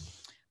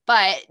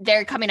 but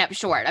they're coming up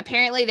short.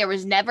 Apparently, there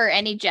was never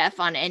any Jeff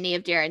on any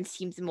of Darren's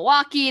teams in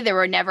Milwaukee. There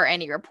were never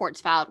any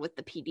reports filed with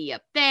the PD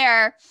up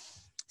there.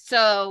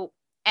 So,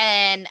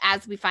 and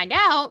as we find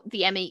out,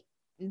 the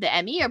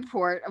ME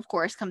report, of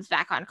course, comes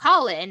back on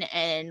Colin,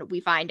 and we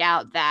find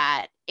out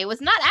that it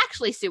was not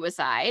actually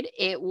suicide.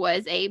 It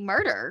was a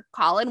murder.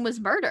 Colin was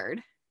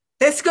murdered.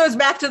 This goes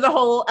back to the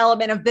whole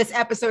element of this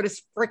episode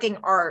is freaking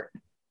art.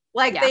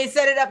 Like, they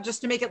set it up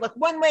just to make it look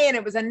one way and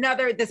it was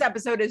another. This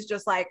episode is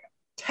just like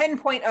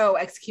 10.0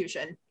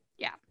 execution.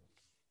 Yeah.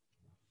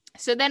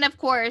 So then, of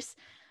course,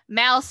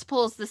 Mouse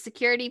pulls the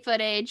security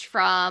footage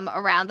from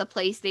around the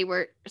place they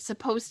were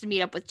supposed to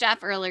meet up with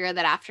Jeff earlier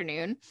that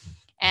afternoon.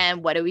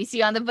 And what do we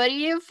see on the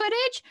video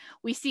footage?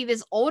 We see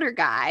this older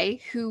guy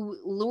who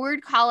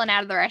lured Colin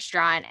out of the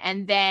restaurant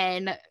and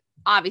then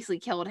obviously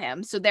killed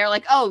him. So they're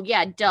like, oh,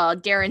 yeah, duh.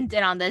 Darren's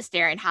in on this.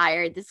 Darren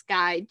hired this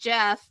guy,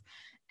 Jeff.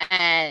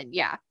 And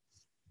yeah.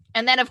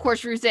 And then, of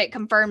course, Ruzek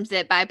confirms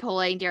it by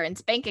pulling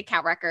Darren's bank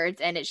account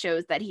records, and it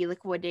shows that he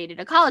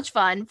liquidated a college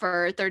fund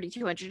for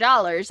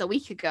 $3,200 a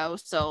week ago.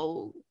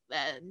 So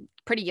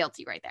pretty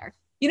guilty right there.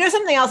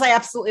 Something else I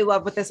absolutely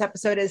love with this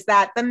episode is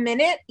that the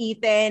minute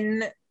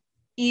Ethan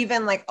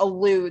even like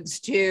alludes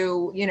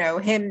to,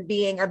 him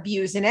being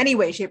abused in any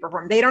way, shape, or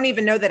form, they don't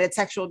even know that it's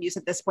sexual abuse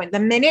at this point. The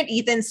minute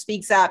Ethan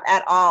speaks up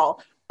at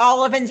all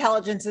of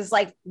intelligence is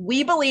like,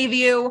 we believe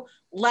you.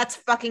 Let's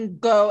fucking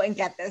go and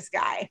get this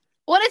guy.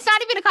 Well, it's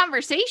not even a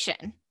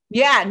conversation.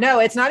 Yeah, no,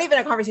 it's not even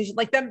a conversation.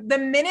 Like the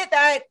minute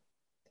that,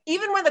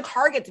 even when the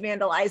car gets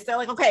vandalized, they're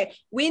like, okay,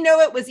 we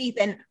know it was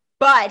Ethan,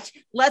 but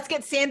let's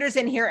get Sanders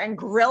in here and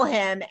grill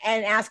him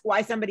and ask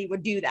why somebody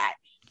would do that.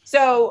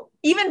 So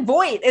even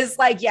Voight is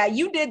like, yeah,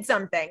 you did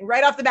something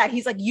right off the bat.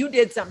 He's like, you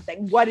did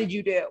something. What did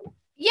you do?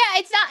 Yeah,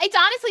 it's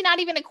honestly not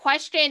even a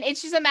question.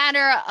 It's just a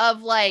matter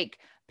of like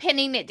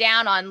pinning it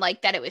down on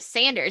like that it was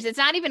Sanders. It's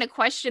not even a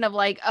question of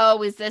like,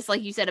 oh, is this,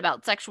 like you said,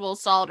 about sexual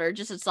assault or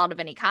just assault of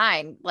any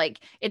kind? Like,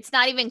 it's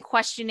not even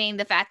questioning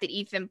the fact that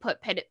Ethan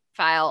put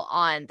pedophile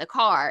on the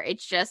car.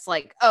 It's just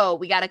like, oh,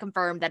 we got to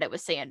confirm that it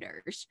was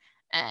Sanders.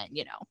 And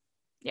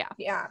yeah.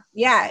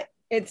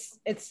 It's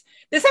this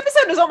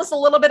episode is almost a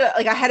little bit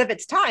like ahead of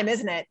its time,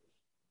 isn't it?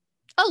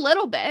 A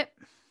little bit.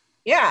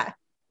 Yeah.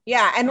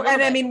 And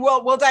I mean,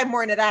 we'll dive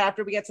more into that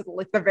after we get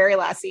to the very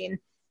last scene,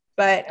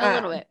 but a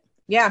little bit.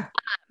 Yeah.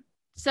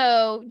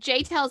 So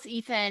Jay tells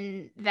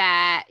Ethan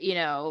that,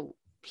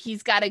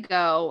 he's got to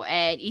go.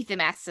 And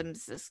Ethan asks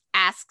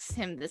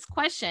him this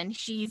question.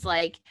 She's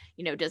like,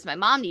 does my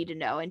mom need to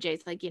know? And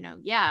Jay's like,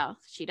 yeah,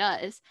 she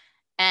does.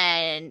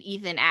 And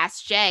Ethan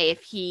asks Jay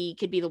if he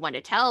could be the one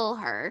to tell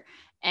her.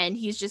 And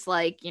he's just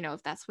like, you know,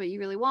 if that's what you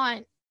really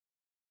want.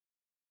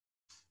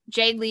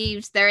 Jay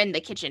leaves. They're in the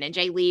kitchen and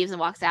Jay leaves and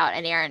walks out.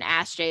 And Aaron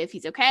asks Jay if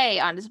he's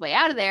okay on his way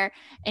out of there.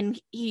 And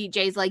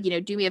Jay's like, you know,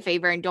 do me a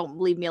favor and don't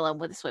leave me alone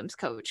with the swims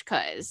coach.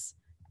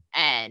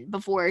 And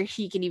before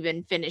he can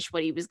even finish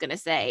what he was going to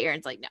say,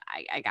 Aaron's like, no,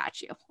 I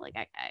got you. Like,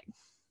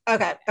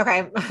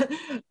 Okay.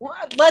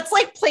 Let's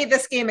like play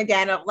this game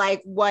again of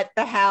like, what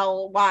the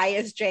hell? Why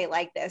is Jay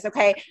like this?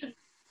 Okay.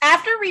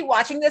 After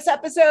rewatching this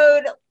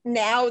episode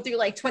now through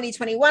like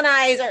 2021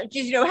 eyes, or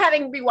just, you know,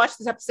 having rewatched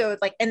this episode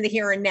like in the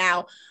here and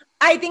now,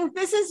 I think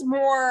this is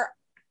more,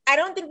 I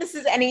don't think this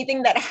is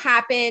anything that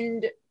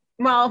happened.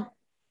 Well,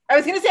 I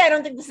was going to say, I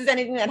don't think this is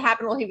anything that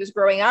happened while he was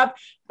growing up,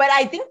 but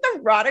I think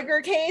the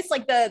Roddiger case,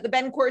 like the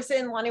Ben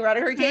Corson, Lonnie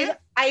Roddiger case,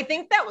 I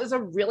think that was a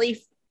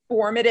really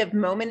formative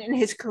moment in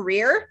his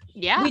career.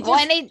 Yeah. Well,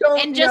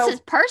 and just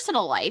his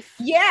personal life.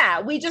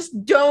 Yeah. We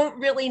just don't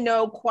really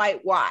know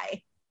quite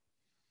why.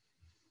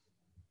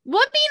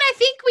 Well, I mean, I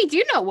think we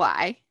do know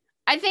why.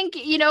 I think,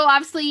 you know,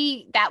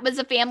 obviously that was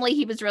a family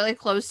he was really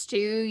close to.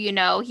 You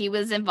know, he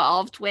was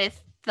involved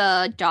with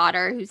the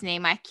daughter whose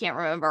name I can't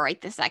remember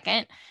right this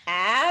second.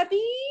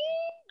 Abby?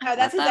 Oh,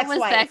 that's his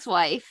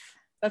ex-wife.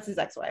 That's his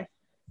ex-wife.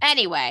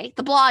 Anyway,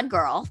 the blonde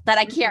girl that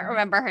I can't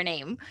remember her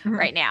name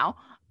right now.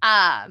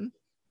 And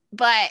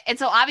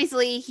so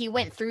obviously he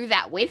went through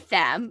that with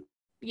them,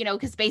 you know,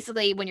 because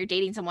basically when you're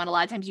dating someone, a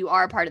lot of times you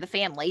are a part of the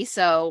family.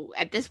 So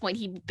at this point,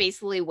 he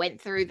basically went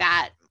through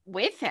that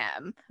with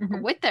him,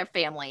 with their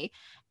family.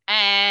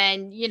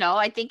 And, you know,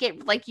 I think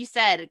it, like you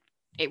said,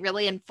 it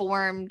really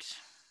informed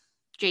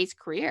Jay's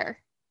career.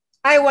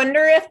 I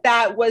wonder if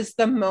that was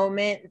the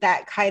moment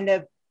that kind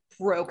of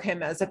broke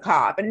him as a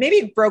cop. And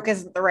maybe broke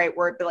isn't the right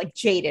word, but like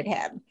jaded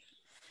him.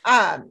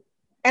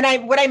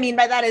 And what I mean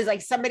by that is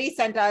like somebody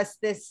sent us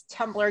this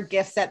Tumblr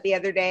gift set the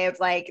other day of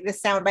like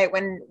this soundbite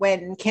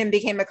when Kim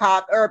became a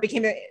cop or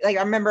became like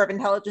a member of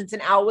intelligence,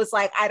 and Al was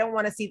like, I don't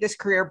want to see this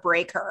career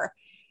break her.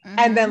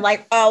 And then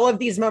like all of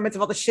these moments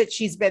of all the shit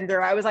she's been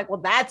through, I was like,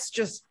 well, that's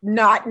just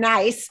not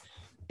nice.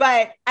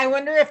 But I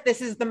wonder if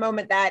this is the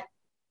moment that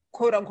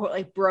quote unquote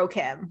like broke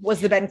him, was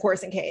the Ben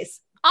Corson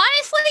case.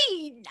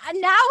 Honestly,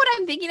 now what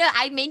I'm thinking of,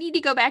 I may need to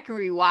go back and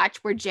rewatch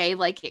where Jay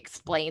like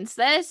explains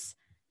this.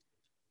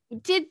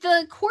 Did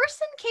the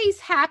Corson case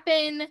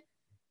happen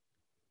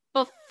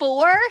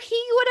before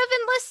he would have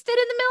enlisted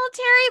in the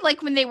military?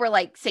 Like when they were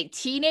like, say,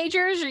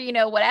 teenagers or, you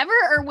know, whatever?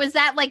 Or was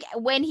that like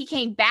when he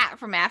came back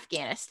from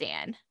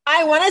Afghanistan?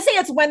 I want to say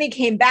it's when he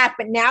came back,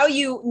 but now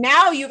you've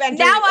entered.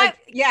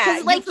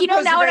 Because like, you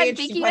know, now what I'm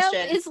thinking of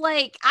is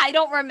like, I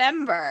don't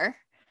remember.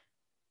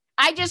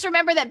 I just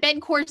remember that Ben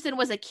Corson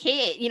was a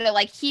kid, you know,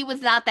 like he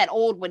was not that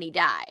old when he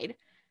died.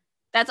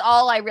 That's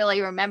all I really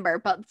remember.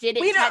 But did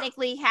it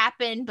technically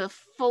happen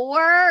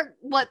before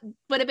what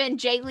would have been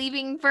Jay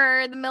leaving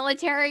for the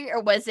military, or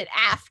was it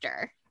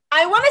after?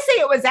 I want to say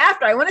it was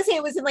after. I want to say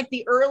it was in like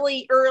the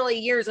early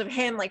years of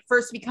him like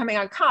first becoming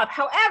a cop.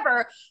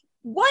 However,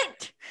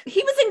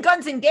 he was in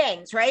Guns and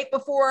Gangs, right?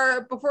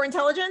 Before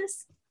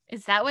Intelligence?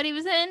 Is that what he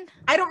was in?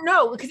 I don't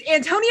know, because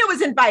Antonio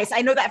was in Vice.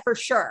 I know that for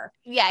sure.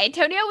 Yeah,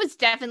 Antonio was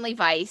definitely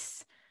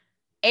Vice.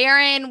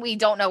 Aaron, we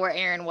don't know where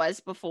Aaron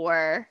was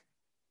before.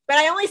 But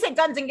I only said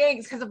Guns and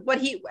Gangs because of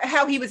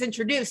how he was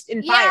introduced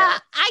in Fire. Yeah,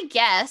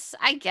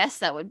 I guess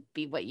that would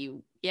be what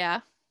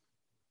yeah.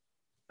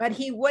 But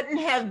he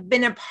wouldn't have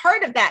been a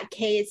part of that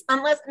case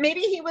unless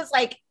maybe he was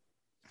like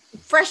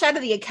fresh out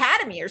of the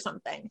academy or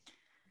something.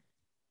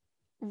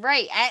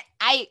 Right.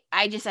 I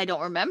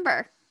don't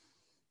remember.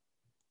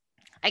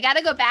 I got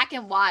to go back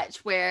and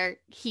watch where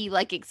he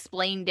like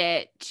explained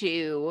it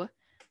to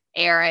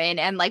Aaron,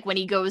 and like when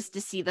he goes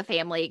to see the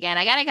family again.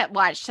 I got to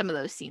watch some of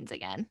those scenes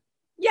again.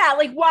 Yeah,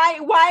 like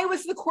why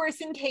was the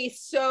Corson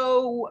case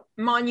so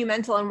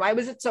monumental, and why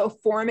was it so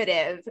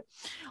formative?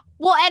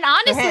 Well, and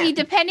honestly,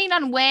 depending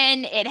on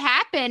when it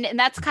happened, and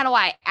that's kind of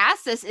why I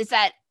asked this, is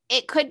that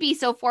it could be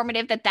so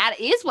formative that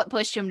is what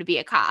pushed him to be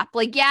a cop.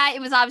 Like, yeah,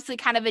 it was obviously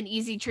kind of an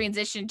easy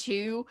transition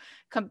to,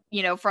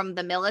 you know, from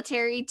the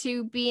military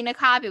to being a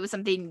cop. It was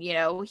something, you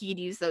know, he'd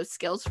use those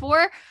skills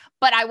for.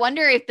 But I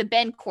wonder if the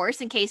Ben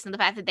Corson case and the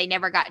fact that they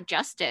never got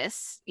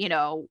justice, you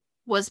know,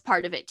 was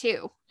part of it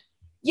too.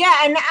 Yeah,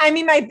 and I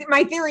mean,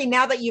 my theory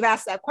now that you've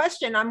asked that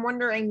question, I'm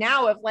wondering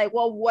now if like,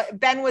 well, what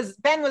Ben was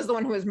the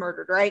one who was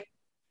murdered, right?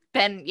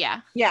 Ben,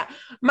 yeah. Yeah.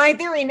 My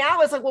theory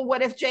now is like, well,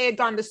 what if Jay had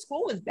gone to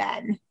school with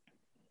Ben?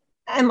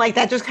 And like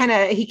that just kind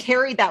of, he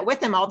carried that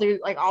with him all through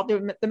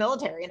the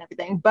military and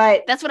everything.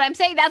 But that's what I'm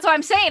saying.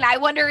 I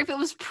wonder if it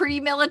was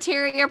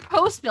pre-military or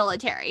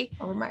post-military.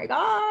 Oh my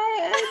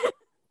God.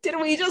 Did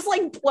we just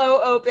like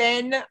blow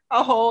open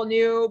a whole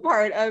new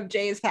part of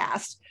Jay's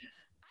past?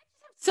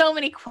 So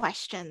many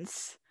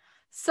questions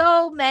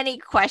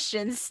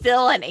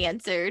still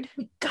unanswered.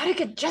 We gotta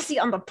get Jesse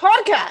on the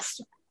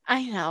podcast.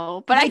 I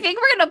know, but I think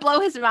we're going to blow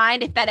his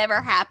mind if that ever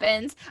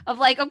happens of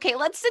like, okay,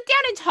 let's sit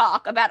down and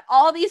talk about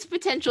all these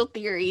potential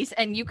theories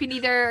and you can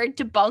either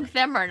debunk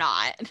them or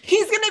not.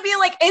 He's going to be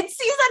like, it's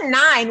season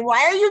 9.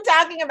 Why are you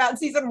talking about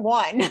season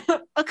 1?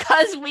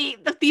 Because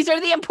these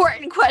are the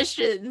important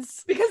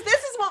questions. Because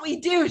this is what we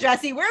do,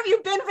 Jesse. Where have you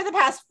been for the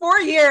past 4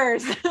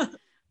 years?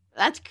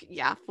 That's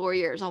 4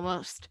 years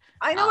almost.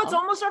 I know it's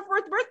almost our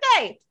 4th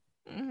birthday.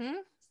 Mm-hmm.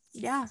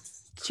 Yeah.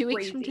 2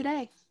 weeks from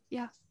today.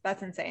 Yeah.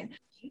 That's insane.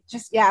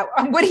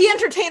 Would he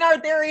entertain our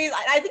theories?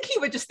 I think he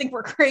would just think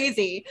we're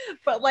crazy,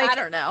 but like, I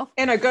don't know,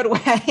 in a good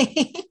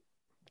way.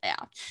 Yeah.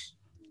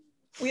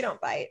 We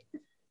don't bite.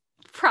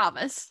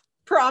 Promise.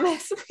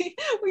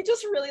 We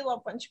just really love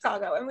One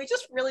Chicago and we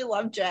just really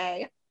love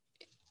Jay.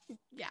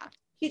 Yeah.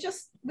 We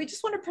just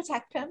want to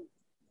protect him.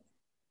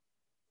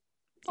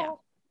 Yeah.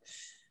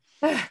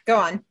 Oh. Go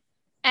on.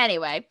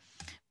 Anyway.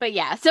 But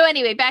yeah, so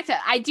anyway, back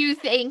to, I do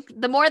think,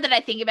 the more that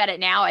I think about it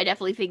now, I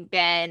definitely think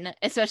Ben,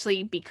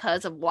 especially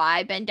because of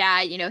why Ben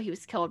died, you know, he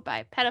was killed by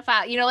a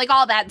pedophile, you know, like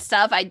all that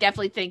stuff, I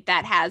definitely think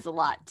that has a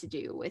lot to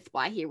do with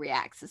why he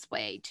reacts this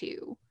way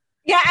too.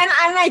 Yeah, and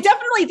I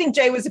definitely think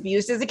Jay was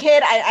abused as a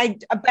kid,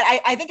 but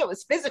I think it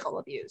was physical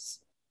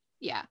abuse.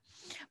 Yeah.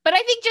 But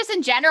I think just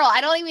in general,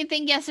 I don't even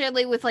think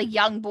necessarily with like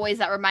young boys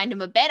that remind him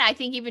of Ben, I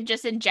think even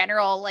just in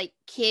general, like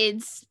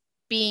kids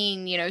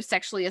being, you know,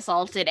 sexually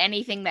assaulted,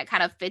 anything that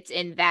kind of fits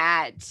in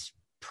that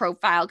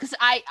profile. Because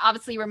I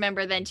obviously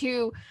remember then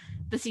too,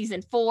 the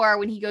season 4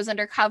 when he goes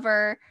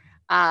undercover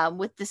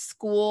with the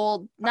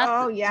school.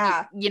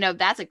 You know,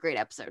 that's a great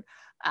episode.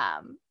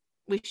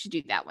 We should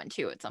do that one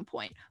too at some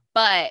point.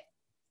 But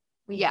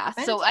yeah,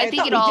 so I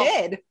think it all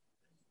did.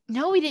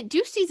 No, we didn't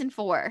do season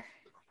 4.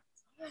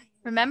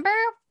 Remember?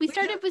 We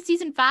started with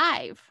season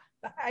 5.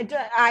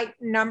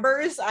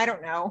 Numbers, I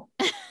don't know.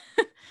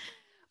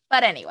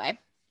 But anyway.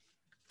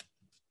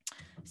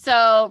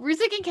 So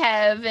Ruzek and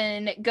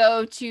Kevin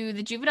go to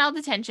the juvenile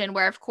detention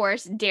where, of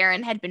course,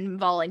 Darren had been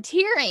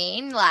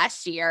volunteering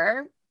last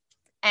year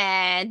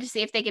and to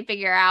see if they could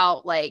figure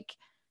out, like,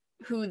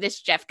 who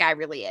this Jeff guy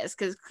really is.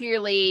 Because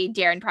clearly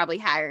Darren probably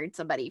hired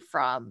somebody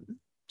from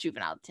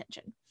juvenile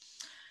detention.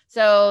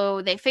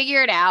 So they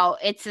figure it out.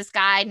 It's this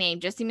guy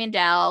named Jesse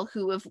Mandel,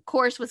 who, of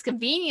course, was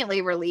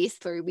conveniently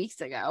released 3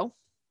 weeks ago.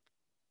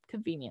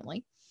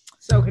 Conveniently.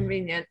 So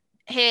convenient.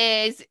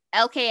 His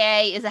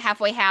LKA is a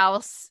halfway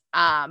house,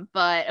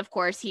 but of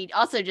course he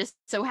also just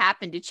so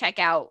happened to check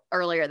out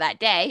earlier that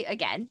day,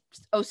 again,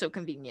 oh so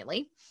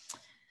conveniently.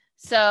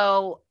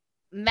 So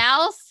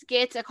Mouse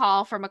gets a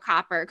call from a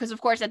copper, because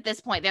of course at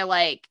this point they're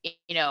like,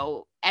 you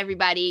know,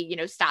 everybody, you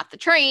know, stop the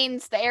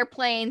trains, the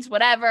airplanes,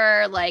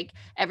 whatever, like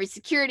every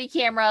security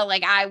camera,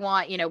 like I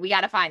want, you know, we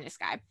got to find this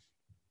guy.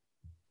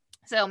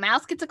 So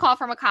Mouse gets a call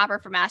from a copper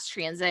from Mass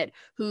Transit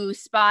who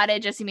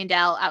spotted Jesse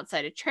Mandel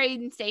outside a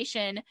train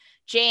station.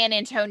 Jay and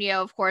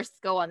Antonio, of course,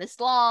 go on this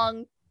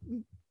long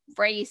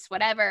race,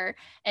 whatever.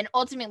 And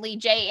ultimately,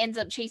 Jay ends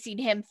up chasing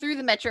him through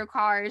the metro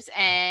cars,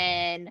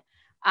 and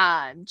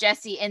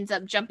Jesse ends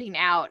up jumping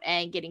out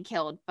and getting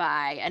killed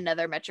by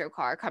another metro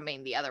car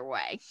coming the other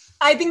way.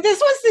 I think this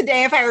was the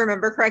day, if I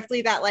remember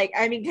correctly, that like,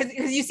 I mean, because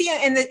you see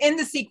in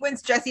the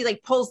sequence, Jesse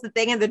like pulls the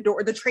thing and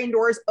the train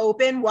doors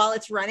open while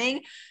it's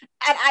running.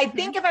 And I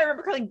think if I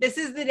remember correctly, this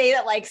is the day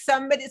that like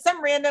some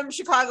random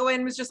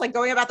Chicagoan was just like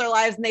going about their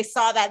lives and they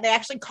saw that and they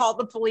actually called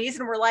the police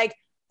and were like,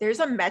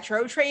 there's a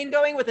metro train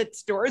going with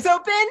its doors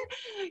open.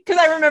 Because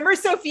I remember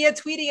Sophia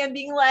tweeting and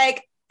being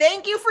like,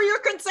 thank you for your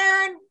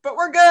concern, but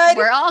we're good.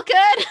 We're all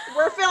good.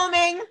 We're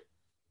filming.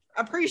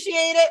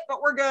 Appreciate it,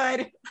 but we're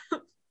good.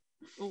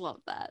 Love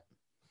that.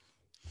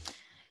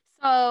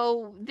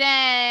 So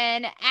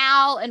then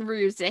Al and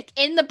Ruzek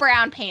in the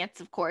brown pants,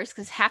 of course,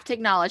 because have to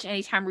acknowledge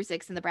anytime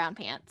Ruzek's in the brown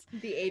pants.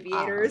 The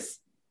aviators.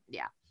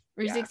 Yeah.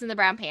 Ruzek's in the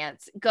brown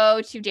pants.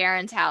 Go to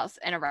Darren's house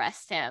and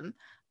arrest him.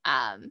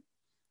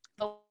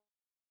 But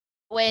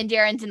when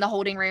Darren's in the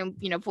holding room,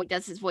 you know, Voight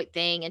does his Voight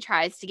thing and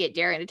tries to get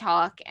Darren to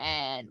talk,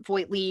 and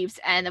Voight leaves.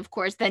 And of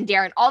course, then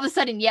Darren all of a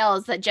sudden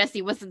yells that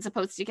Jesse wasn't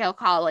supposed to kill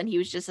Colin. He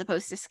was just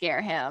supposed to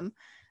scare him.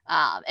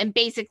 And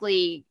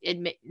basically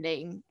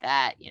admitting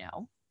that, you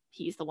know,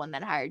 he's the one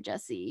that hired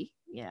Jesse,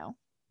 you know.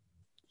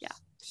 Yeah.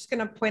 Just going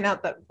to point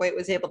out that Voight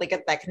was able to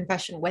get that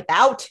confession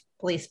without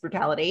police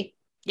brutality.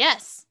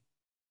 Yes.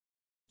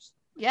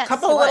 Yes. A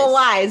couple of little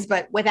lies,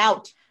 but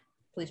without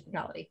police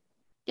brutality.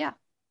 Yeah.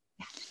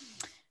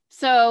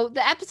 So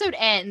the episode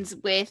ends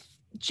with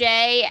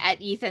Jay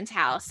at Ethan's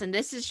house, and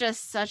this is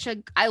just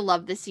I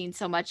love this scene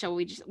so much, so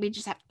we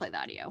just have to play the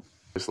audio.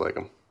 Just like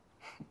him.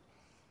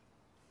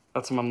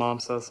 That's what my mom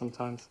says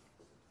sometimes.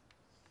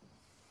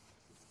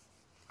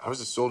 I was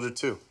a soldier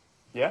too.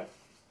 Yeah?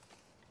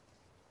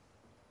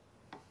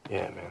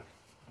 Yeah, man.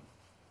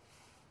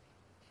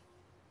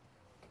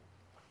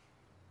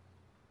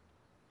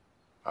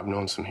 I've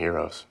known some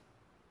heroes.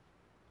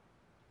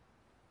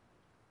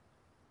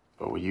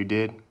 But what you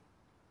did,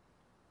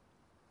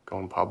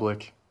 going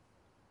public,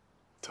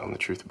 telling the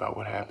truth about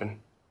what happened,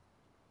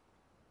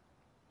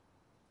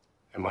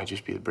 it might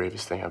just be the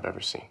bravest thing I've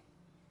ever seen.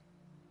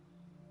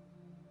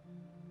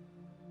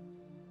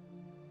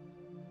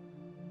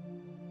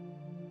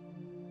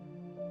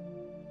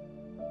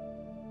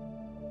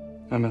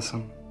 I miss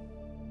him.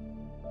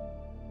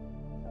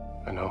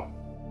 I know.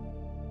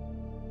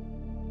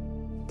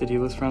 Did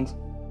you lose friends?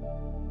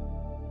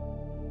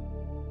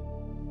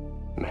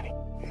 Many,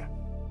 yeah.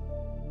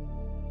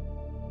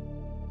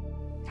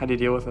 How do you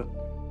deal with it?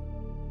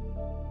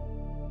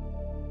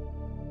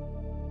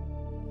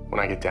 When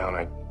I get down,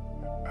 I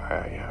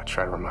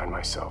try to remind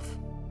myself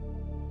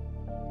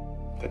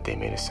that they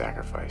made a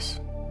sacrifice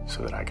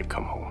so that I could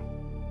come home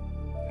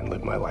and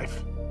live my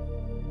life.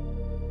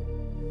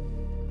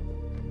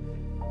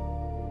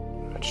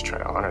 I just try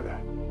to honor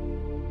that.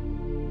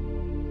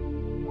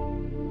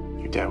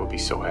 Your dad would be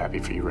so happy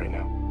for you right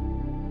now.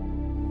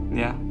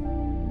 Yeah?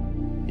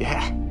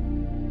 Yeah.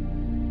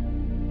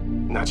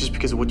 Not just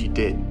because of what you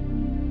did.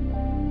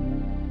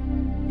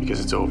 Because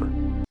it's over.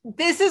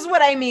 This is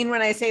what I mean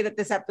when I say that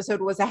this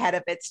episode was ahead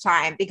of its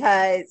time,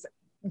 because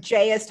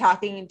Jay is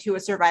talking to a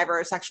survivor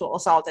of sexual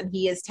assault and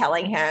he is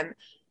telling him,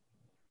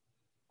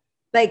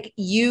 like,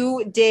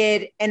 you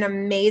did an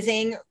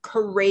amazing,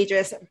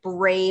 courageous,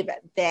 brave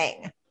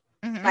thing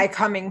by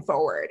coming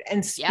forward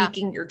and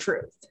speaking your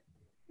truth.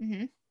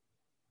 Mm-hmm.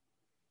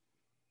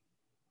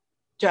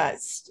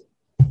 Just,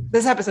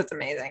 this episode's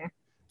amazing.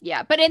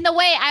 Yeah, but in the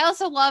way, I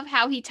also love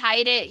how he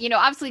tied it, you know,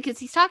 obviously because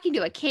he's talking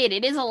to a kid.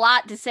 It is a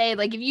lot to say.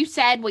 Like, if you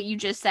said what you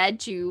just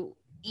said to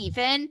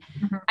Ethan,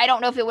 I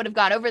don't know if it would have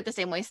gone over it the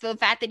same way. So the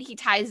fact that he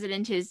ties it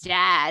into his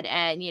dad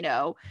and, you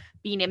know,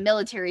 being a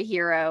military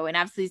hero, and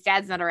obviously his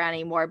dad's not around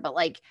anymore, but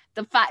like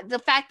the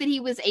fact that he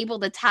was able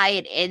to tie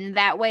it in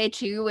that way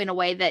too, in a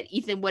way that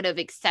Ethan would have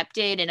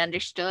accepted and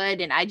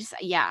understood. And I just,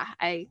 yeah,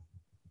 I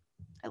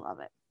love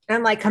it.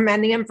 And like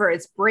commending him for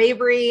his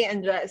bravery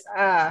and just,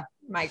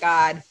 my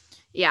God.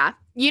 Yeah.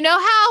 You know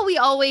how we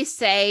always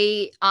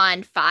say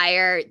on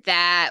Fire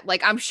that,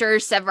 like, I'm sure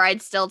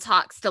Severide still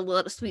talks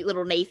to sweet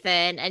little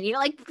Nathan and, you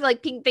know,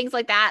 like things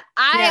like that.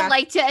 I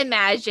like to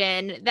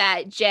imagine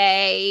that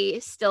Jay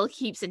still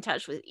keeps in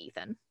touch with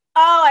Ethan.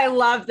 Oh, I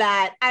love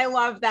that. I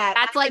love that.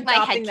 That's like my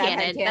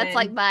headcanon. That's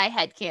like my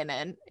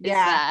headcanon. Is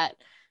that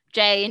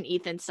Jay and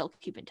Ethan still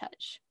keep in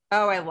touch.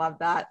 Oh, I love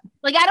that.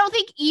 Like, I don't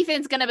think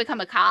Ethan's going to become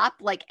a cop.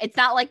 Like, it's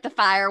not like the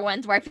Fire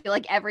ones where I feel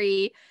like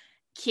every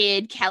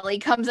kid Kelly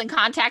comes in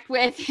contact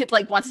with it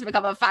like wants to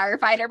become a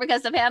firefighter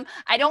because of him.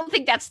 I don't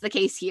think that's the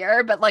case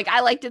here, but like I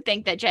like to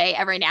think that Jay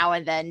every now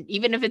and then,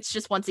 even if it's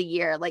just once a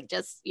year, like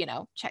just, you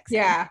know, checks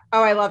in.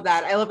 Oh, I love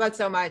that. I love that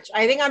so much.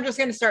 I think I'm just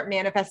going to start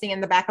manifesting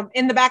in the back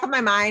of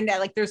my mind.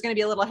 Like there's going to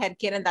be a little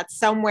headcanon that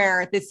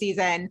somewhere this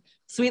season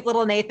sweet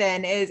little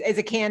Nathan is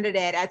a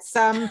candidate at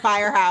some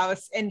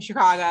firehouse in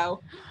Chicago.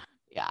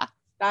 Yeah.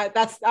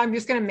 I'm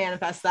just going to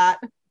manifest that.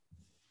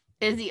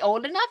 Is he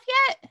old enough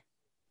yet?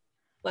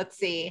 Let's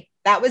see.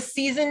 That was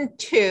season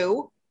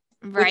 2.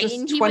 Right. Which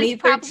was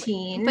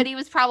 2013. But he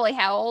was probably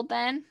how old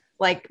then?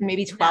 Like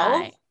maybe 12.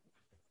 9.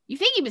 You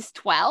think he was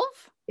 12?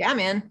 Yeah,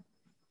 man.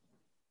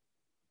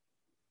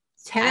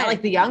 10 at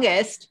like the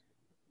youngest.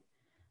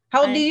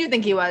 How old do you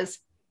think he was?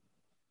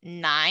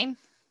 9.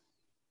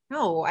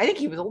 No, I think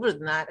he was older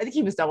than that. I think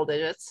he was double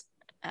digits.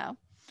 Oh.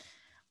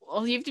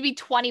 Well, you have to be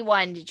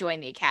 21 to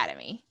join the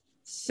academy.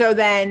 So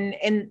then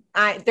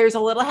there's a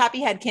little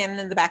happy headcanon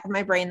in the back of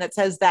my brain that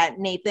says that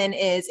Nathan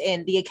is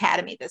in the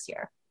academy this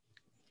year.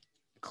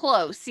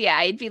 Close. Yeah.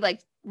 I'd be like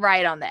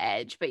right on the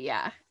edge, but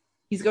yeah.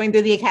 He's going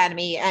through the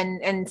academy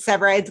and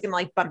Severide's going to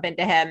like bump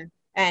into him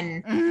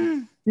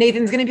and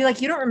Nathan's going to be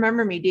like, you don't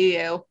remember me, do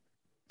you?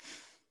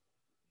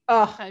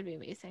 Oh, that'd be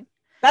amazing.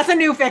 That's a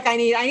new fic I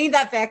need. I need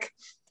that fic.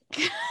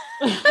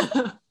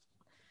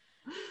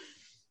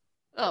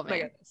 Oh man. My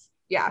goodness.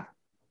 Yeah.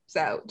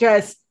 So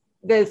just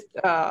this,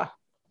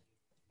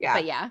 yeah.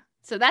 But yeah,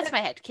 so that's my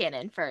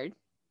headcanon for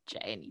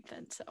Jay and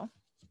Ethan. So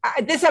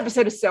this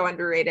episode is so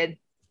underrated.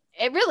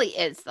 It really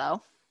is,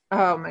 though.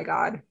 Oh my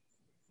God.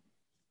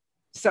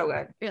 So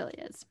good. It really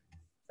is.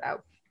 So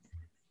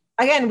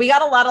again, we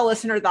got a lot of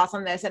listener thoughts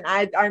on this, and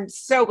I'm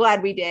so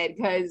glad we did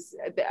because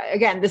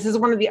again, this is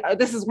one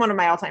of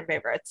my all-time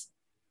favorites.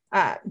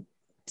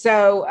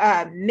 So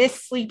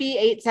Miss Sleepy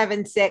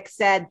 876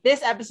 said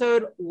this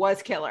episode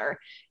was killer.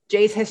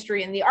 Jay's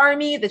history in the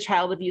army, the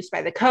child abuse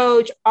by the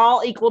coach,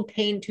 all equaled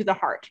pain to the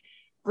heart.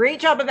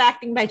 Great job of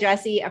acting by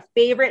Jesse. A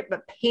favorite,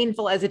 but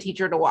painful as a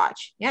teacher to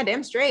watch. Yeah,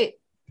 damn straight.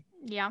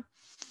 Yeah.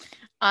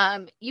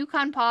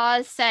 Yukon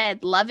Paws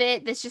said, love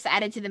it. This just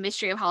added to the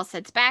mystery of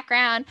Halstead's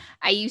background.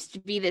 I used to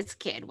be this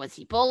kid. Was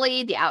he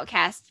bullied? The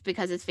outcast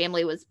because his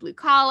family was blue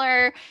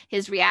collar?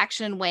 His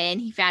reaction when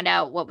he found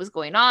out what was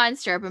going on,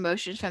 stir up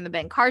emotions from the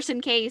Ben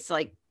Carson case.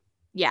 Like,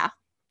 yeah.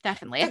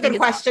 Definitely. It's a good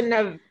question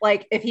of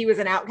like if he was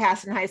an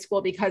outcast in high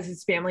school because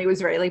his family was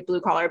very like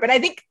blue collar. But I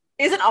think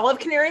isn't all of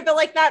Canaryville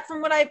like that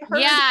from what I've heard?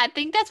 Yeah, I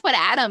think that's what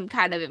Adam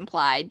kind of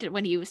implied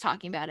when he was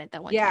talking about it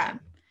that one time.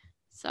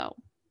 So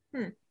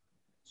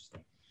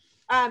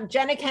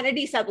Jenna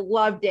Kennedy said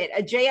loved it.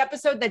 A Jay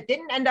episode that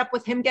didn't end up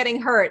with him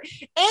getting hurt.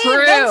 And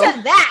True.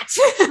 to that.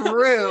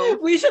 True.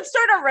 We should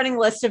start a running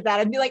list of that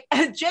and be like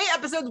Jay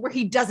episodes where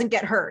he doesn't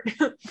get hurt.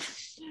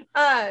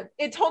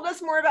 It told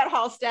us more about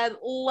Halstead.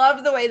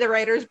 Love the way the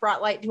writers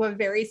brought light to a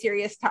very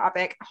serious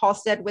topic.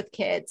 Halstead with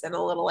kids and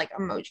a little like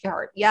emoji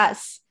heart.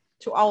 Yes,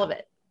 to all of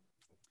it.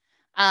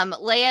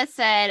 Leia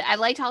said, I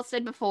liked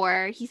Halstead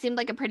before. He seemed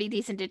like a pretty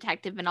decent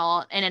detective and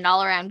an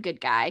all-around good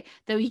guy,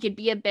 though he could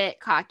be a bit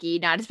cocky,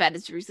 not as bad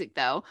as Ruzek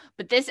though.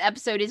 But this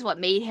episode is what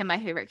made him my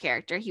favorite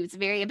character. He was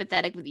very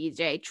empathetic with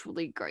EJ,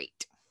 truly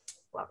great.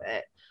 Love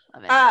it.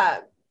 Love it.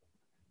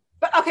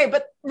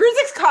 But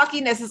Ruzek's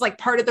cockiness is like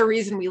part of the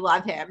reason we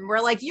love him.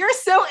 We're like, you're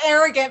so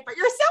arrogant, but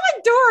you're so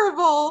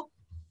adorable.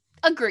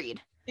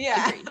 Agreed.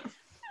 Yeah.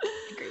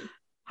 Agreed.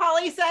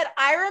 Holly said,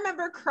 I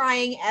remember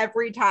crying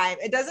every time.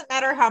 It doesn't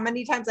matter how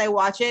many times I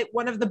watch it.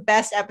 One of the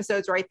best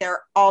episodes right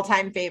there.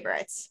 All-time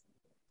favorites.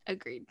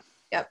 Agreed.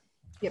 Yep.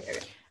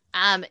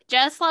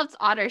 Jess Loves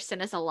Otter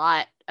sent us a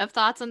lot of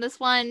thoughts on this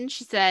one.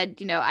 She said,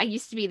 I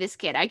used to be this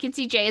kid. I can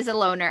see Jay as a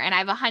loner, and I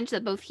have a hunch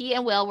that both he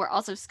and Will were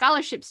also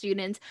scholarship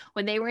students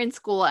when they were in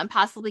school and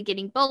possibly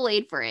getting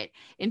bullied for it.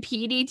 In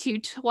PD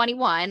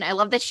 221, I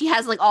love that she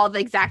has like all the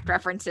exact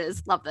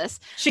references. Love this.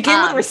 She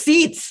came with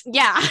receipts.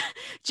 Yeah.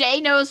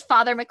 Jay knows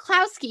Father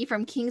McCloskey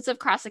from Kings of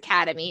Cross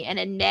Academy, and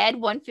in Ned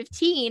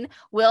 115,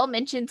 Will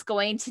mentions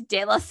going to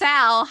De La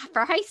Salle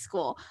for high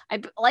school.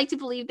 I like to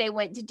believe they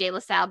went to De La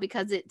Salle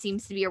because it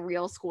seems to be a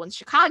real school in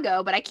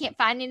Chicago, but I can't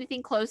find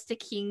anything close to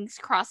King's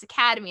Cross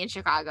Academy in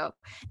Chicago.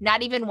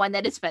 Not even one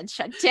that has been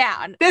shut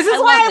down. This is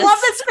why I love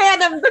this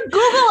fandom. The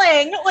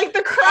Googling, like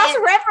the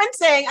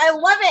cross-referencing. I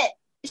love it.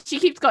 She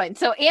keeps going.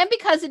 So, and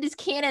because it is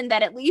canon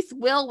that at least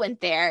Will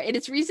went there, it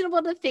is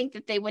reasonable to think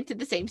that they went to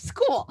the same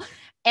school.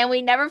 And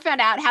we never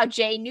found out how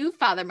Jay knew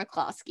Father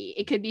McCloskey.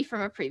 It could be from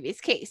a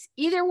previous case.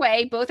 Either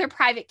way, both are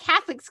private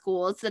Catholic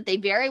schools that they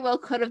very well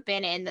could have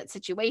been in that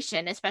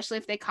situation, especially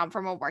if they come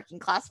from a working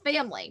class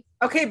family.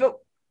 Okay, but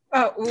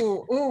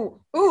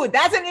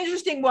that's an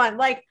interesting one.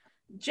 Like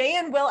Jay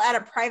and Will at a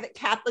private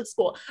Catholic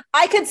school.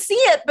 I could see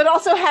it, but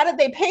also how did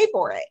they pay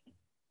for it?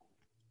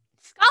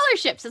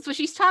 Scholarships. That's what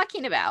she's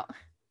talking about.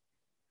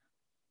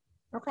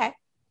 Okay.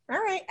 All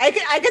right.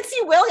 I could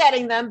see Will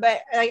getting them, but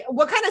like,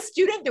 what kind of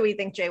student do we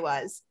think Jay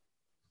was?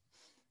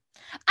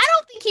 I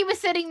don't think he was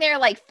sitting there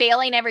like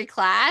failing every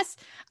class.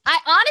 I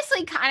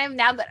honestly kind of,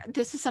 now that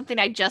this is something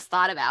I just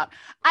thought about,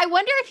 I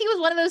wonder if he was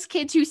one of those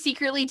kids who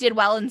secretly did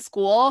well in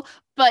school,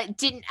 but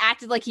didn't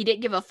act like he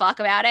didn't give a fuck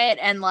about it.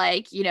 And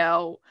like, he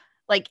was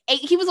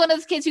one of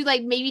those kids who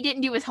like maybe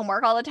didn't do his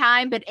homework all the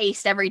time, but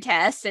aced every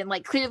test. And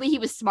like, clearly he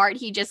was smart.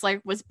 He just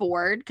like was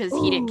bored because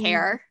he didn't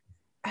care.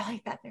 I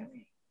like that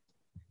theory.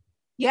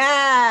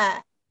 Yeah.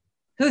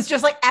 Who's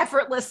just like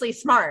effortlessly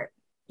smart.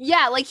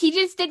 Yeah, like he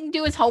just didn't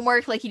do his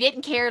homework. Like he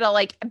didn't care to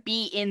like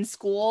be in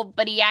school,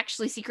 but he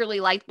actually secretly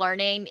liked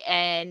learning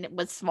and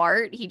was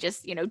smart. He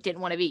just, didn't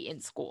want to be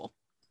in school.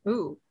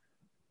 Ooh.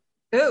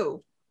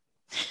 Okay,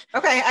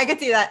 I could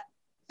see that.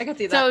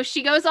 So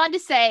she goes on to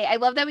say, I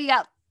love that we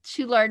got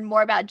to learn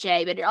more about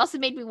Jay, but it also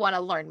made me want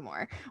to learn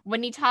more.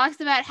 When he talks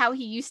about how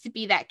he used to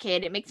be that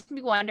kid, it makes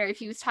me wonder if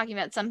he was talking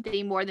about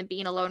something more than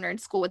being a loner in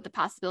school with the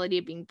possibility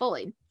of being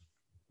bullied.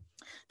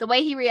 The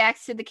way he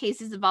reacts to the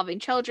cases involving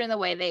children, the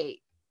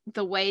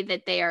way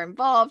that they are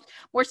involved,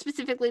 more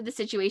specifically the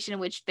situation in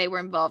which they were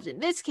involved in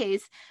this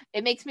case,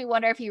 it makes me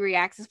wonder if he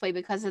reacts this way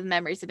because of the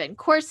memories of Ben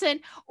Corson,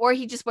 or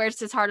he just wears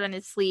his heart on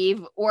his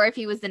sleeve, or if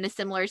he was in a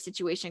similar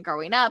situation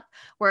growing up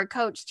where a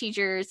coach,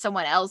 teacher,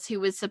 someone else who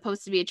was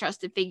supposed to be a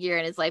trusted figure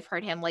in his life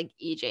hurt him like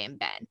EJ and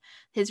Ben.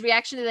 His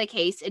reaction to the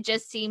case, it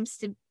just seems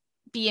to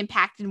be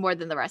impacted more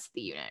than the rest of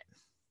the unit.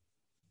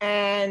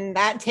 And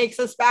that takes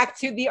us back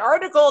to the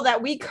article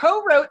that we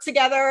co-wrote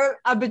together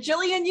a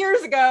bajillion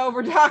years ago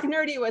for Talk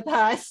Nerdy with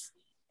Us.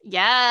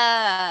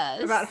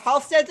 Yes. About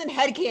Halsteads and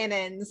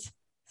headcanons.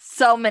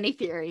 So many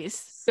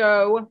theories. We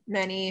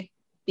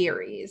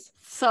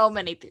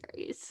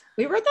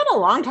wrote that a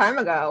long time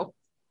ago.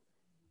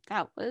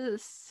 That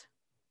was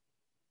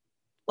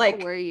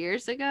like 4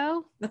 years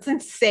ago. That's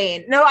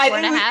insane. No,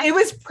 it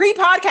was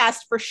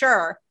pre-podcast for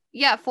sure.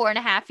 Yeah,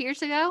 4.5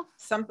 years ago.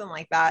 Something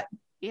like that.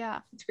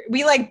 Yeah.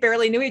 We like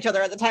barely knew each other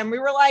at the time. We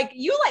were like,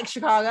 you like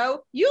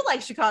Chicago.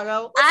 Let's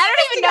I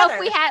don't even know if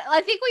we had,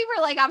 I think we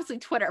were like obviously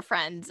Twitter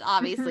friends,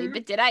 obviously,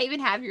 but did I even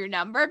have your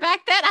number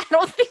back then? I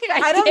don't think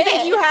I don't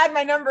think you had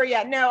my number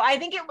yet. No, I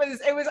think it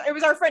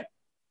was our friend.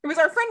 It was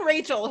our friend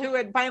Rachel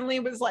who finally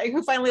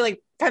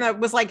kind of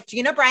was like,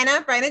 Gina,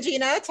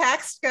 Gina,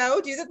 text,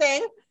 go, do the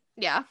thing.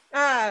 Yeah.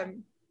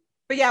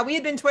 But yeah, we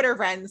had been Twitter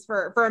friends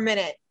for a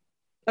minute.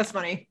 That's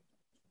funny.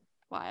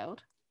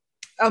 Wild.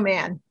 Oh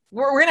man.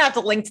 We're going to have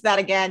to link to that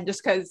again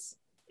just because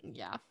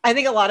I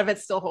think a lot of it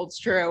still holds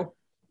true.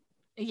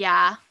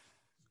 Yeah.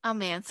 Oh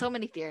man, so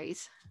many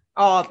theories.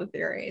 All the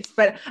theories.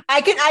 But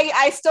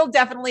I still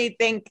definitely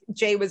think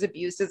Jay was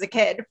abused as a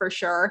kid for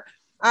sure.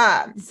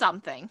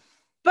 Something.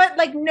 But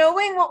like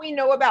knowing what we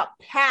know about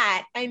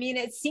Pat, I mean,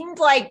 it seemed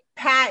like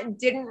Pat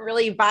didn't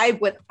really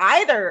vibe with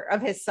either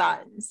of his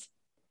sons.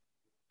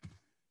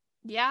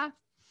 Yeah.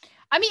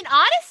 I mean,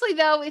 honestly,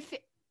 though, if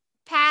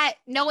Pat,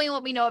 knowing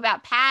what we know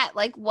about Pat,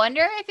 like,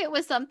 wonder if it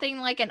was something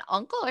like an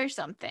uncle or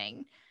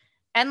something.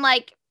 And,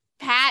 like,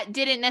 Pat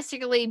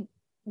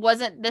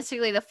wasn't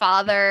necessarily the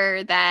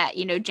father that,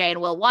 you know, Jay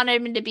and Will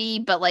wanted him to be,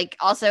 but, like,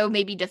 also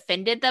maybe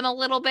defended them a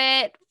little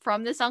bit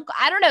from this uncle.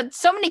 I don't know.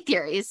 So many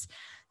theories,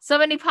 so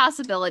many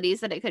possibilities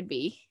that it could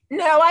be.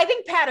 No, I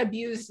think Pat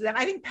abused them.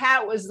 I think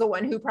Pat was the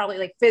one who probably,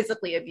 like,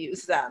 physically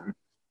abused them.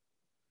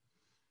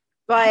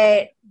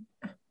 But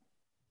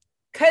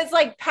because,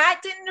 like,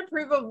 Pat didn't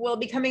approve of Will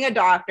becoming a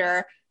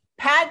doctor.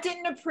 Pat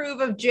didn't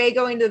approve of Jay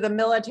going to the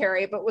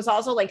military, but was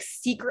also, like,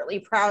 secretly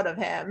proud of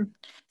him.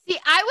 See,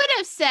 I would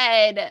have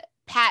said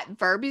Pat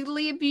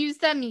verbally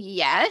abused them.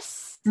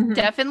 Yes,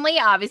 definitely.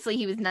 Obviously,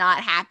 he was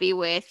not happy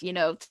with, you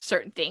know,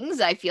 certain things.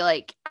 I feel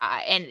like,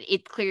 and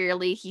it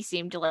clearly he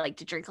seemed to like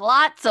to drink a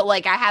lot. So,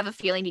 like, I have a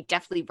feeling he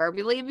definitely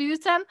verbally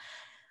abused them.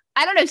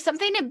 I don't know,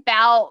 something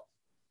about,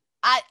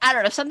 I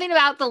don't know, something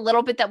about the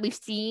little bit that we've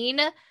seen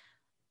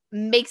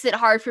makes it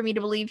hard for me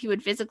to believe he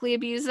would physically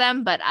abuse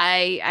them, but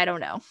I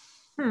don't know.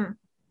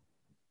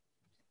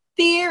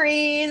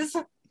 Theories.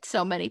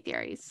 So many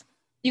theories.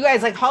 You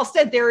guys, like,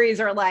 Halstead theories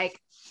are like,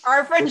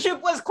 our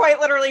friendship was quite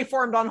literally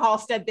formed on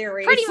Halstead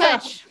theories. Pretty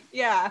much.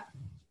 Yeah.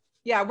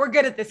 Yeah, we're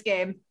good at this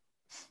game.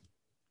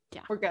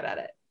 Yeah. We're good at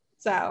it.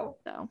 So,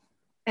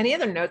 any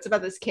other notes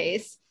about this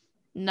case?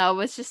 No,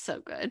 it's just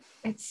so good.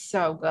 It's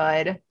so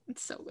good.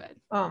 It's so good.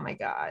 Oh my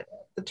God.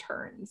 The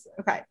turns.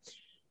 Okay.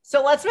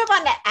 So let's move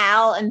on to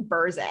Al and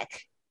Burzek.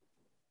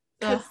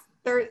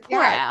 Poor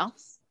Al.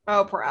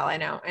 Oh, poor Al. I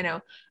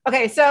know.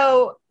 Okay.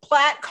 So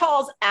Platt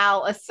calls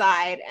Al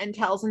aside and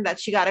tells him that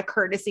she got a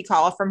courtesy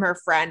call from her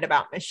friend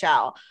about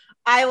Michelle.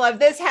 I love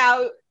this,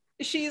 how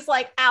she's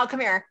like, Al,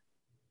 come here.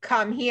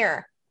 Come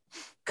here.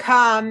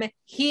 Come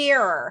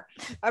here.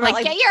 I'm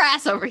like, get your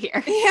ass over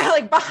here. Yeah,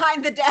 like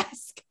behind the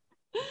desk.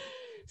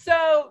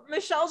 So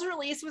Michelle's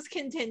release was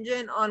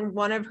contingent on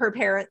one of her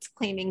parents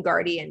claiming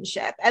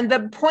guardianship. And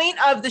the point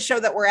of the show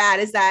that we're at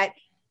is that,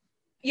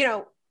 you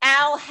know,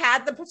 Al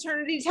had the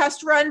paternity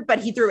test run, but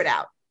he threw it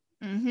out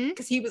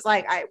because he was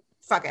like,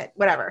 fuck it,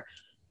 whatever.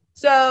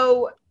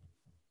 So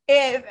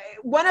if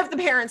one of the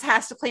parents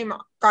has to claim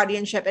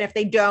guardianship, and if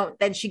they don't,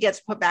 then she gets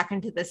put back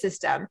into the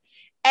system.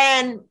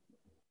 And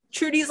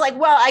Trudy's like,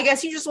 well, I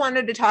guess you just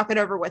wanted to talk it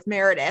over with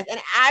Meredith. And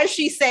as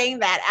she's saying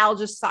that, Al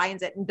just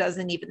signs it and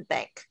doesn't even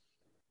think.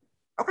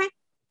 Okay,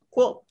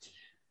 cool.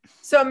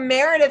 So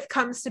Meredith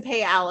comes to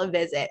pay Al a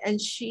visit,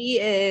 and she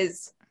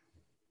is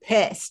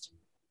pissed.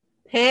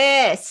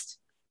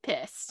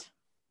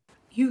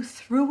 You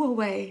threw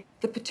away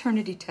the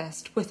paternity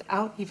test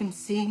without even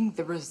seeing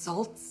the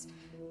results?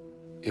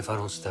 If I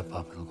don't step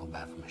up, it'll go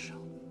bad for Michelle.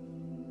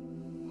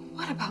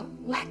 What about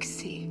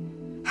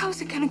Lexi?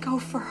 How's it gonna go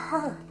for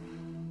her?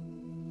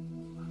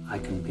 I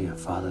can be a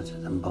father to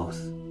them both.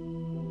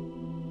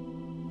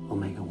 We'll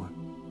make it work.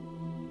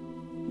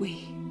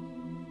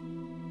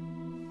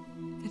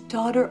 The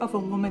daughter of a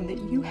woman that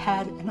you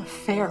had an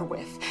affair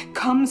with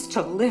comes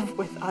to live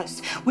with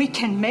us. We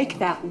can make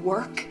that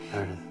work.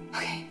 Meredith.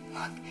 Okay,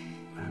 look.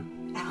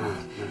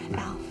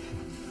 Al,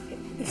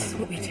 this is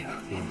what we do.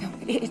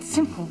 It's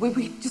simple.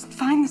 We just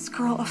find this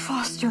girl a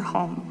foster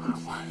home.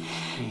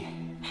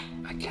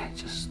 I can't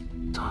just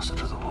toss her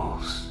to the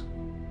wolves.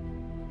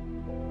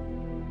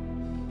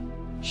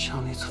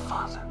 Michelle needs a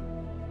father.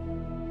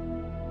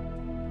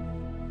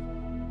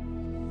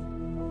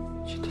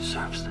 She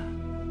deserves that.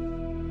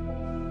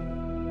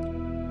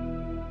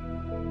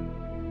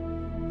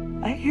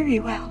 I hear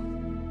you, Al.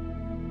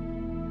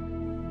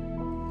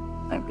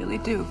 I really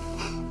do.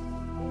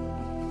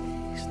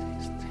 Stay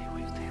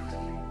with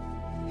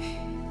me.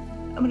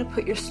 I'm gonna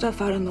put your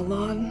stuff out on the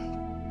lawn.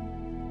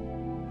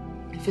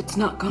 If it's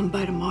not gone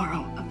by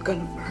tomorrow, I'm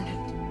gonna burn it.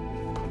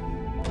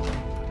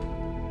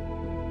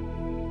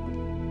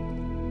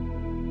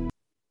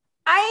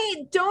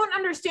 I don't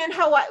understand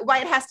why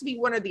it has to be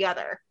one or the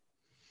other.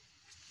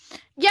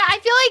 Yeah, I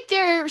feel like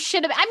there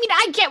should have. I mean,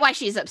 I get why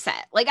she's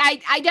upset. Like,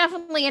 I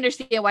definitely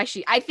understand why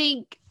I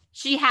think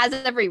she has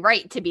every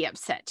right to be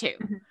upset too,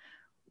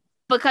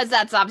 because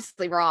that's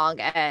obviously wrong,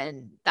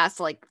 and that's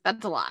a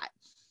lot.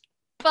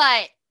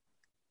 But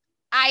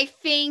I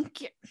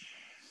think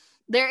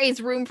there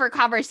is room for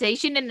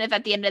conversation, and if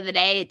at the end of the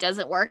day it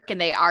doesn't work, and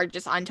they are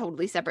just on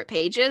totally separate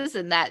pages,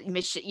 and that,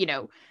 you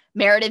know,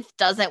 Meredith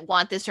doesn't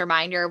want this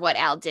reminder of what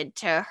Al did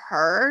to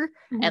her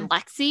and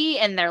Lexi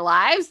and their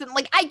lives, and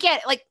like, I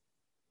get it. Like,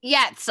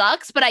 yeah, it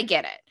sucks, but I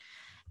get it.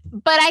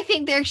 But I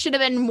think there should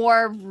have been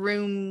more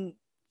room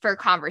for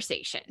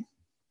conversation.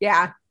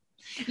 Yeah.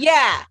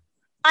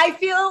 I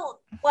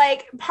feel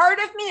like part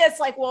of me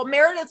is like, well,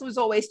 Meredith was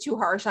always too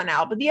harsh on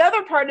Al. But the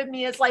other part of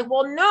me is like,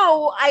 well,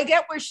 no, I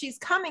get where she's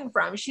coming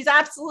from. She's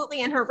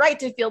absolutely in her right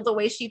to feel the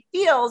way she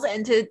feels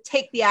and to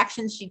take the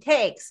actions she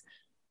takes.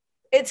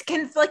 It's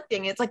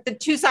conflicting. It's like the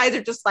two sides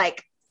are just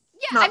like,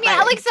 yeah, I mean,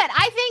 like I said,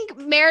 I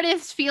think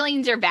Meredith's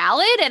feelings are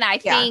valid, and I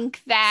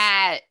think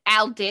that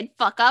Al did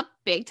fuck up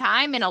big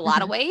time in a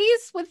lot of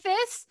ways with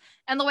this.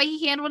 And the way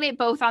he handled it,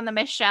 both on the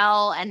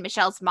Michelle and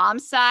Michelle's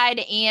mom's side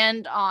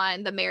and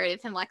on the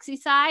Meredith and Lexi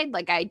side,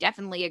 like, I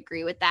definitely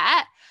agree with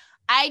that.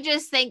 I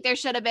just think there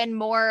should have been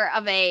more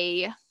of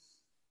a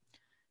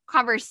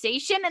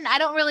conversation, and I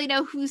don't really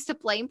know who's to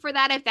blame for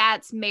that, if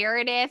that's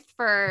Meredith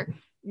for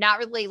not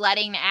really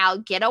letting Al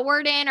get a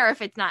word in, or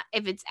if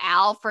it's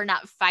Al for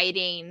not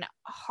fighting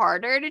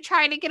harder to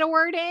try to get a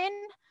word in.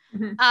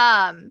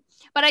 Mm-hmm.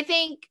 But I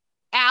think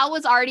Al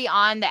was already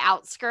on the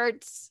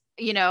outskirts,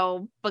 you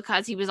know,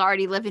 because he was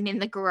already living in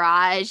the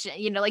garage,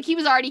 you know, like he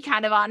was already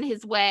kind of on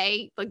his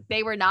way. Like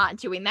they were not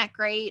doing that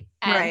great.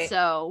 And Right.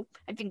 so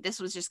I think this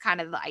was just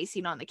kind of the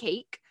icing on the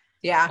cake.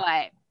 Yeah.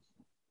 But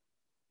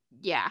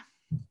yeah.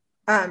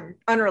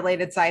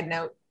 Unrelated side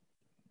note,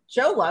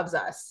 Joe loves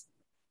us.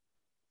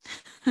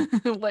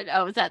 What?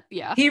 Oh, is that?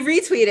 Yeah. He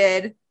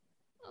retweeted.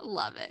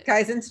 Love it.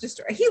 Guys, Insta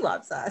story. He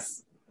loves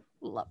us.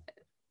 Love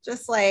it.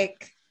 Just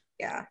like,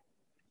 yeah.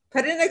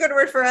 Put in a good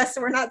word for us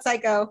so we're not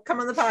psycho. Come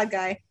on the pod,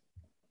 guy.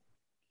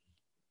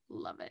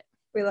 Love it.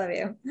 We love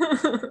you.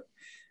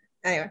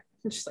 Anyway,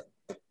 just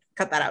like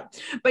cut that out.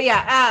 But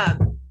yeah,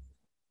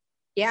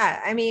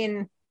 yeah, I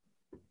mean,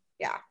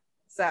 yeah.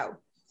 So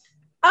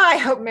I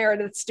hope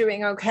Meredith's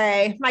doing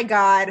okay. My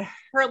God,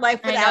 her life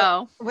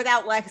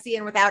without Lexi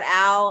and without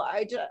Al.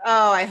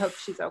 I hope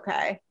she's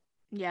okay.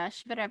 Yeah,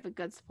 she better have a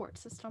good support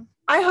system.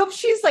 I hope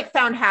she's like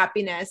found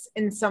happiness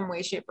in some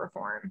way, shape, or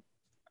form.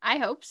 I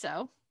hope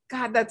so.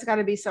 God, that's got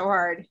to be so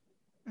hard.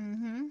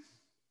 Mm-hmm.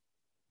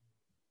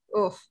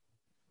 Oof.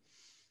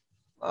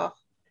 Oh.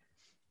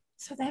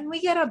 So then we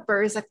get a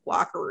Burzek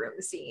locker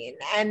room scene,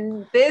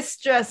 and this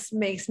just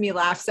makes me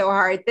laugh so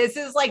hard. This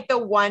is like the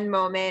one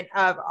moment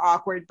of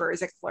awkward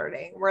Burzek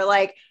flirting where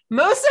like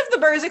most of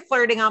the Burzek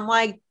flirting, I'm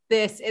like,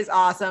 this is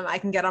awesome. I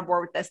can get on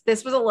board with this.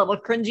 This was a little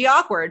cringy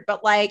awkward,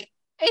 but like,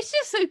 it's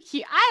just so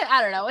cute.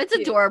 I don't know. It's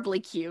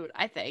adorably cute,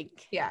 I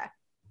think. Yeah.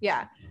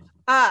 Yeah.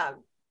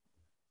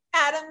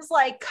 Adam's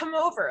like, come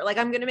over. Like,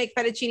 I'm going to make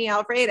fettuccine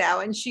Alfredo.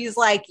 And she's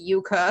like,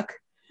 you cook.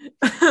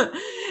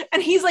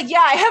 And he's like,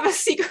 yeah, I have a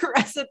secret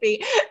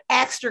recipe.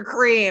 Extra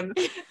cream.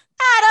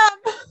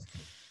 Adam.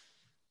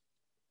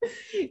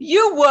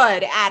 You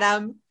would,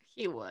 Adam.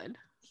 He would.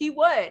 He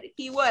would.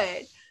 He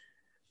would.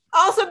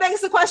 Also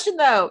begs the question,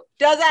 though.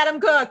 Does Adam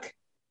cook?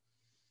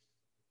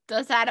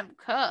 Does Adam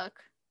cook?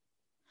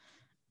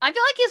 I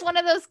feel like he's one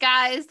of those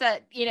guys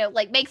that, you know,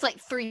 like makes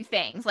like three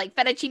things, like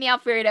fettuccine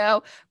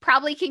Alfredo,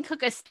 probably can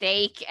cook a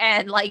steak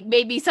and like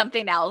maybe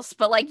something else.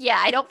 But like, yeah,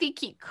 I don't think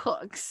he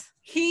cooks.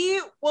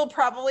 He will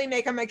probably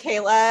make a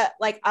Michaela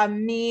like a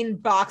mean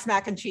box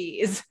mac and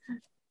cheese.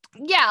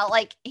 Yeah,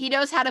 like he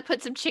knows how to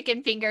put some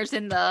chicken fingers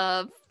in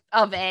the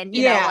oven,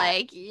 you know,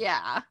 like,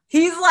 yeah.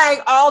 He's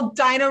like all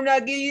dino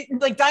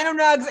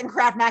nugs and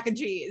Kraft mac and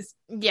cheese.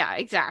 Yeah,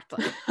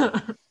 exactly.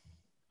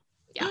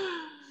 Yeah.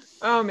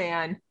 Oh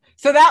man.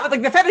 So that was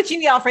like the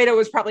fettuccine Alfredo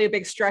was probably a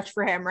big stretch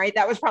for him, right?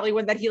 That was probably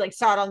when that he like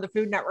saw it on the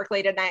Food Network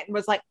late at night and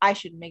was like, I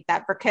should make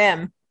that for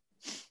Kim.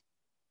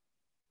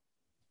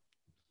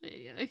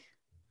 Yeah.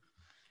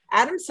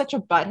 Adam's such a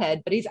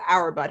butthead, but he's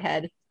our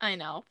butthead. I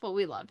know, but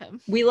we love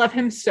him. We love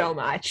him so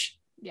much.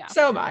 Yeah.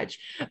 So much.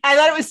 I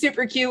thought it was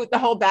super cute, the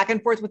whole back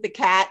and forth with the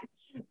cat.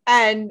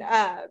 And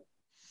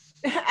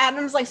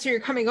Adam's like, so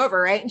you're coming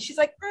over, right? And she's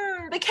like,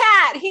 the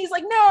cat. He's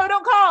like, no,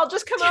 don't call.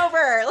 Just come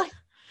over. Like,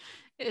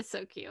 it's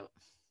so cute.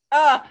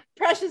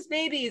 Precious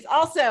babies.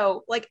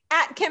 Also, like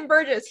at Kim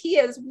Burgess, he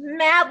is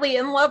madly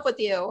in love with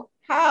you.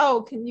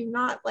 How can you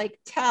not like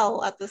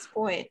tell at this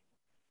point?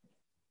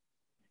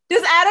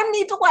 Does Adam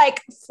need to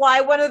like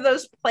fly one of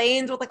those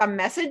planes with like a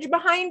message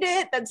behind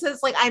it that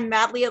says like, I'm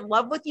madly in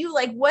love with you?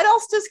 Like, what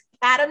else does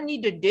Adam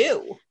need to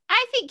do?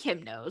 I think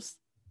Kim knows.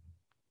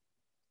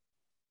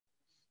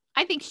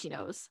 I think she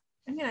knows.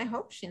 I mean, I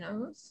hope she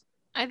knows.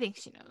 I think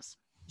she knows.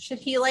 Should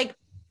he like,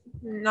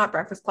 not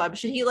Breakfast Club,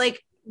 should he like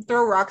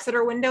throw rocks at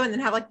her window and then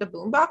have like the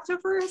boombox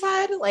over his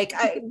head? Like,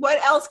 what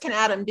else can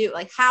Adam do?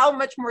 Like, how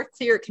much more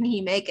clear can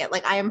he make it?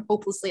 Like, I am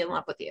hopelessly in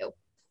love with you.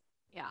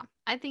 Yeah,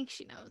 I think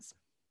she knows.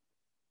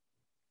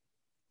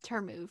 It's her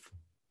move.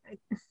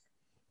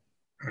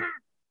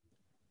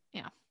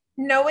 Yeah.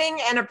 Knowing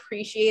and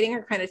appreciating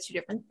are kind of two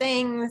different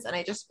things. And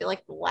I just feel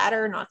like the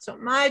latter, not so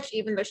much,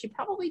 even though she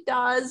probably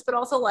does, but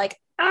also like,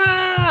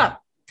 not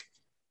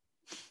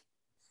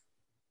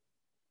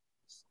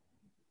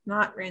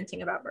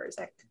ranting about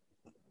Burzek.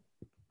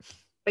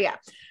 But yeah.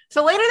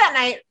 So later that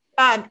night,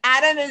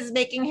 Adam is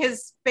making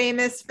his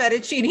famous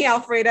fettuccine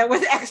Alfredo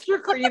with extra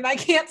cream. I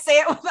can't say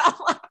it without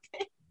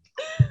laughing.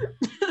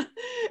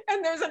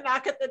 And there's a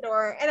knock at the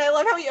door. And I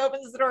love how he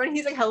opens the door and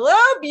he's like, hello,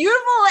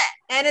 beautiful.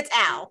 And it's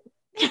Al.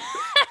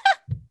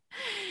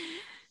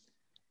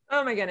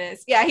 Oh my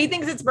goodness. Yeah, he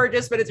thinks it's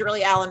Burgess, but it's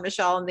really Al and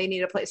Michelle, and they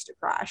need a place to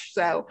crash.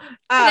 So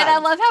and then I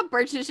love how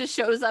Burgess just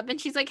shows up and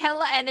she's like,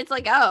 hello. And it's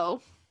like,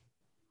 oh.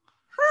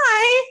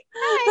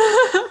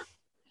 Hi.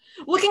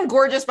 Looking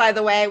gorgeous, by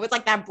the way, with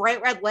like that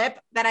bright red lip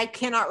that I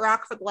cannot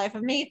rock for the life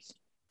of me.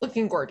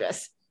 Looking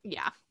gorgeous.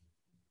 Yeah.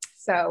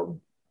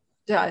 So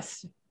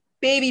just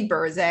baby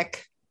Burzek.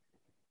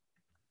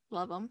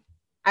 Love him.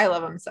 I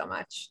love him so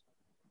much.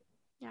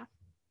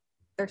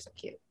 They're so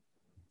cute.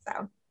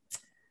 So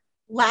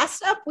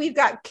last up, we've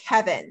got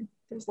Kevin.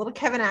 There's a little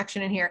Kevin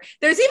action in here.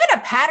 There's even a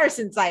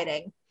Patterson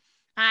sighting.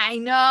 I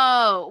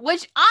know,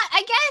 which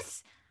I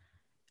guess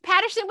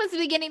Patterson was the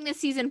beginning of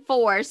season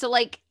 4. So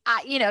like,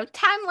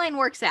 timeline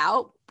works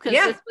out because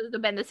this would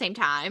have been the same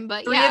time.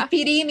 But 3 of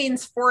PD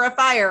means 4 of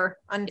fire,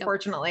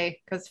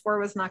 unfortunately, because 4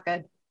 was not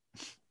good.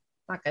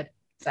 Not good.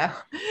 So,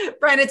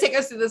 Brenda, take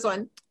us through this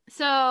one.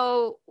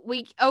 So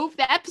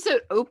the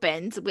episode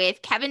opens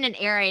with Kevin and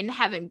Aaron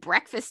having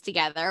breakfast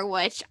together,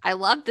 which I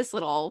love this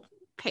little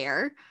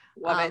pair.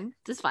 Love it.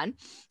 This is fun.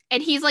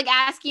 And he's like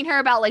asking her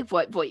about like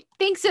what Voight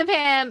thinks of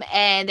him,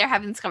 and they're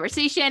having this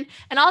conversation.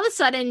 And all of a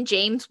sudden,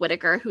 James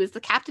Whittaker, who is the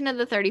captain of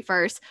the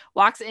 31st,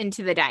 walks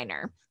into the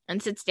diner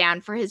and sits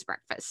down for his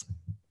breakfast.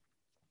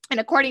 And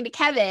according to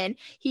Kevin,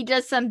 he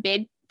does some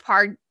big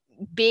card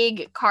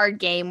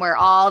game where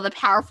all the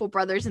powerful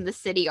brothers in the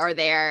city are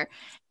there.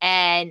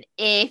 And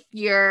if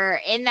you're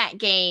in that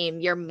game,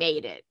 you're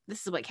made it.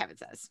 This is what Kevin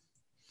says.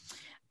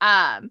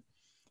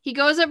 He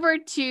goes over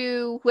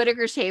to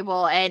Whittaker's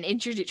table and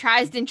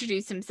tries to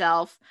introduce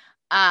himself.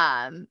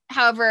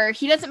 However,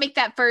 he doesn't make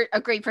that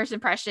a great first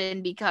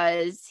impression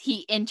because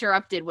he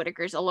interrupted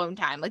Whittaker's alone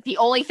time. Like the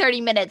only 30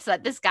 minutes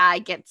that this guy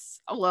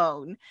gets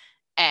alone,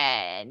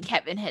 and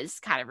Kevin has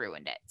kind of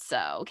ruined it.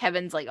 So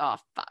Kevin's like, oh,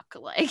 fuck,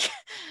 like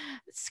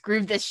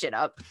screwed this shit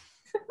up.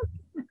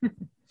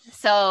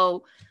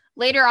 So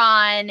later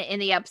on in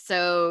the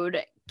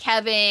episode,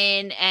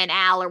 Kevin and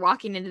Al are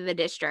walking into the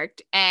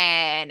district,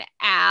 and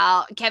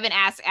Kevin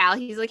asks Al,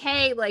 he's like,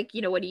 hey, like,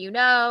 what do you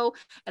know?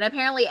 And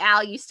apparently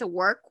Al used to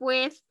work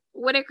with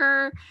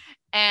Whittaker,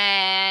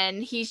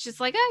 and he's just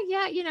like, oh,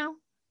 yeah,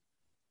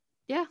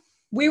 yeah.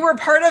 We were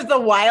part of the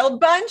Wild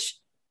Bunch.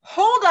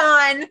 Hold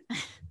on.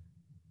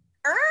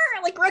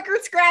 Like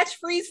record scratch,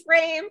 freeze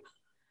frame.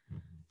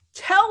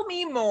 Tell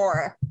me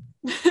more.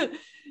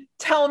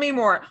 Tell me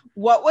more.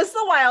 What was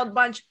the Wild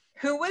Bunch?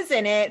 Who was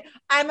in it?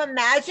 I'm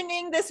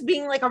imagining this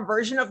being like a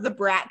version of the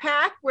Brat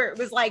Pack where it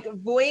was like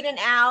Voight and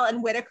Al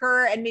and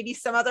Whittaker and maybe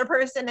some other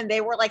person, and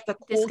they were like the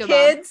cool Disco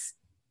kids.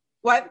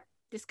 Bob. What?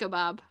 Disco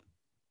Bob.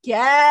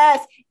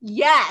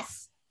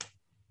 Yes.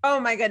 Oh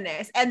my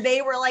goodness. And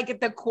they were like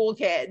the cool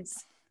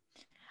kids.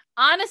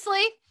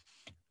 Honestly,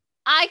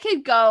 I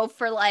could go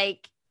for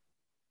like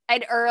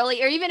an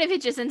early, or even if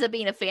it just ends up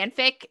being a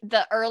fanfic,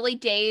 the early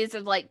days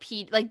of like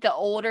the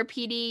older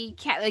PD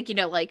cat, like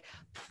like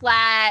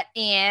Platt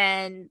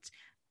and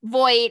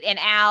Voight and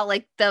Al,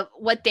 like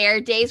what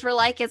their days were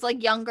like as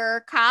like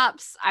younger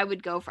cops. I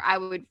would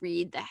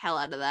read the hell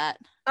out of that.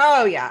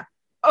 Oh yeah.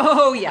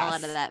 Oh yeah. Hell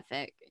out of that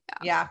fic.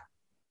 Yeah.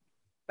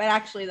 But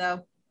actually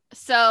though.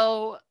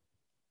 So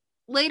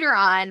later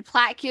on,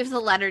 Platt gives a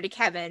letter to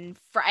Kevin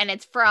and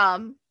it's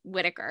from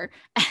Whittaker,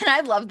 and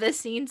I love this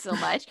scene so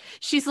much.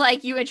 She's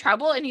like, you in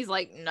trouble? And he's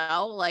like,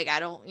 no, like I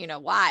don't,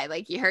 why,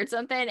 like you heard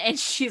something? And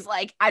she's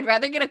like, I'd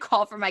rather get a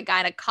call from my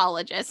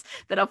gynecologist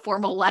than a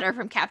formal letter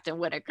from Captain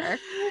Whittaker.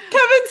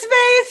 Kevin's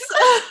face.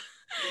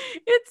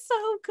 It's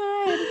so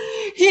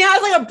good. He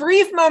has like a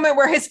brief moment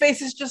where his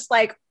face is just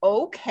like,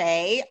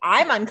 okay,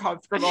 I'm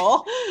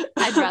uncomfortable.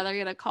 I'd rather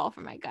get a call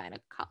from my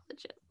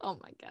gynecologist. Oh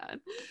my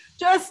god.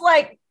 Just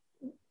like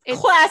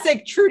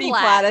classic Trudy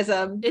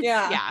Plattism.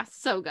 Yeah,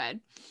 so good.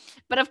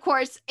 But of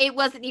course, it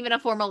wasn't even a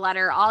formal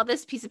letter. All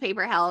this piece of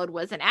paper held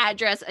was an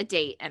address, a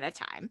date, and a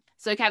time.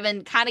 So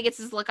Kevin kind of gets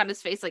this look on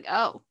his face like,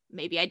 oh,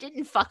 maybe I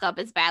didn't fuck up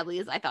as badly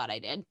as I thought I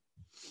did.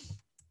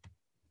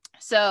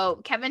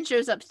 So Kevin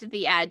shows up to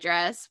the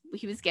address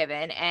he was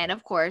given. And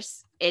of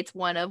course, it's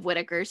one of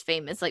Whittaker's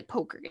famous like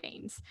poker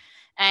games.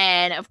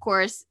 And of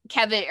course,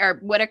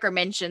 Whittaker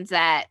mentions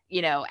that,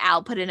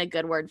 Al put in a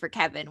good word for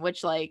Kevin,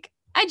 which like,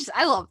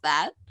 I love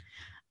that.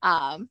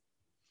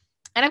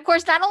 And of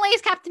course, not only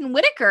is Captain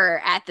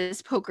Whittaker at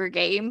this poker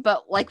game,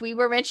 but like we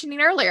were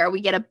mentioning earlier, we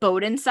get a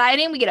Bowden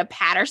sighting, we get a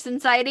Patterson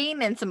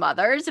sighting, and some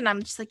others. And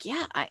I'm just like,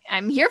 yeah,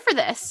 I'm here for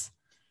this.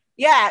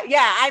 Yeah,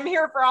 I'm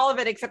here for all of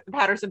it except the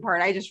Patterson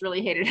part. I just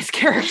really hated his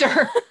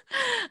character.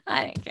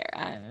 I didn't care.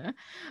 I don't know.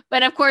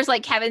 But of course,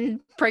 like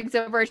Kevin brings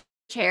over a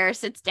chair,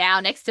 sits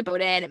down next to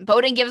Bowden, and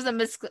Bowden gives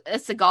him a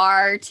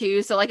cigar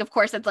too. So like, of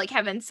course, that's like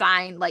Kevin's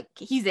sign, like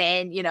he's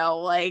in,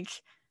 like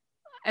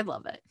I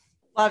love it.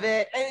 Love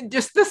it. And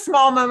just the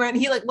small moment,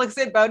 he like looks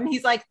at Bowden,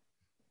 he's like,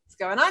 what's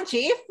going on,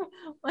 Chief?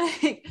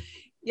 Like,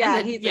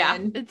 yeah, he's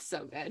in. It's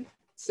so good.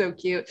 So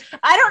cute.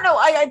 I don't know.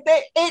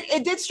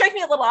 It did strike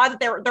me a little odd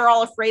that they're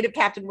all afraid of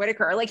Captain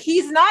Whittaker. Like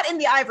he's not in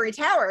the ivory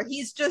tower.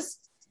 He's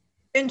just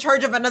in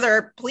charge of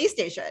another police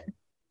station.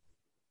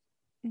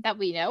 That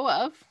we know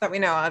of.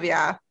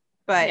 Yeah.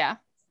 But yeah,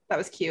 that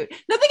was cute.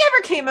 Nothing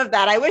ever came of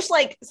that. I wish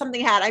like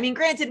something had. I mean,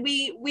 granted,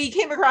 we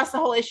came across the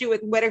whole issue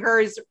with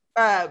Whittaker's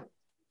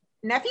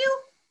nephew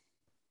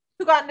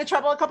who got into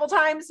trouble a couple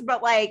times,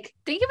 but like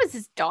I think it was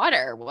his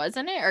daughter,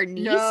 wasn't it? Or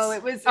niece? No,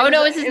 it was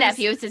his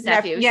nephew. It was his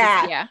nephew.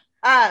 Yeah.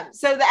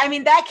 So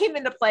that came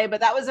into play, but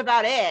that was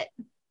about it.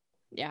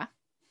 Yeah.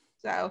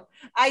 So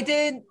I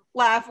did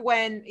laugh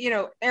when,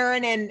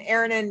 Aaron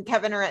and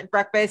Kevin are at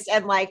breakfast,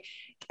 and like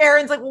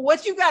Erin's like, well,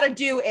 what you got to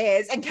do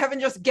is, and Kevin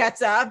just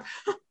gets up.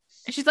 And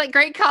she's like,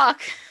 great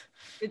cock.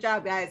 Good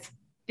job, guys.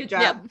 Good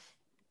job. Yep.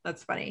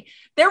 That's funny.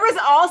 There was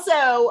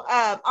also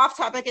off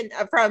topic and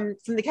from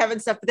the Kevin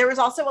stuff, but there was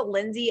also a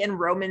Lindsay and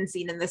Roman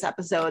scene in this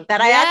episode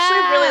that I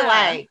actually really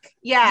like.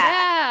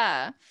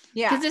 Yeah.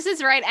 Because this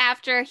is right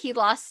after he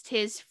lost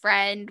his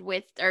friend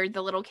or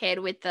the little kid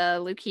with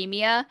the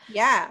leukemia.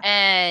 Yeah.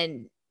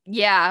 And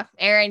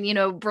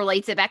Erin,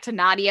 relates it back to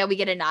Nadia. We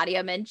get a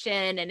Nadia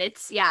mention, and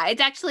it's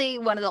actually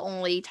one of the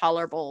only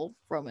tolerable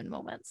Roman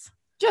moments.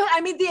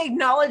 The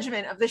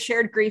acknowledgement of the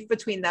shared grief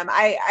between them.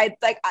 I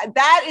like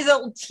that is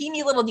a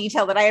teeny little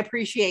detail that I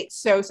appreciate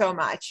so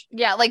much.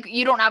 Yeah, like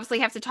you don't obviously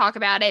have to talk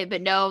about it,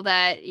 but know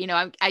that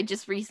I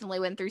just recently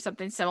went through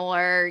something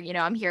similar.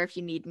 I'm here if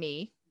you need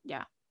me.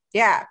 Yeah,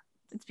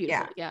 it's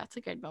beautiful. Yeah, it's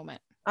a good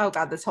moment. Oh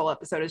God, this whole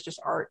episode is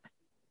just art.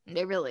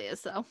 It really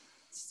is, though.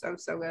 So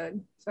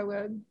good, so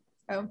good.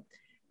 So,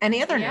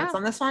 any other notes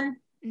on this one?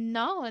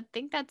 No, I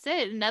think that's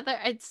it. Another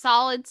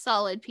solid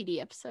PD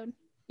episode.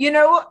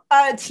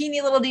 A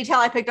teeny little detail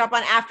I picked up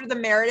on after the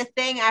Meredith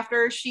thing,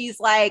 after she's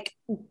like,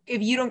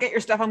 if you don't get your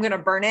stuff, I'm going to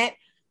burn it.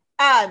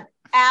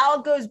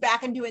 Al goes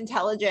back into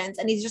intelligence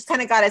and he's just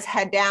kind of got his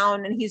head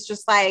down and he's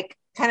just like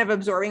kind of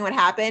absorbing what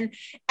happened.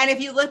 And if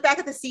you look back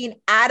at the scene,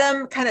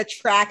 Adam kind of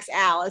tracks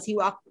Al as he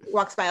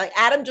walks by. Like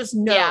Adam just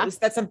knows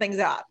that something's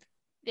up.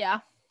 Yeah.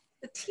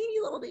 The teeny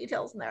little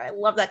details in there. I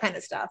love that kind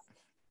of stuff.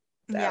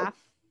 So,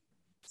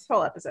 this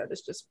whole episode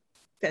is just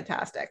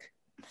fantastic.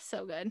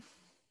 So good.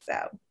 So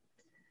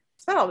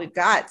that's about all we've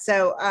got.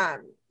 So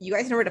you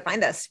guys know where to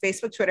find us.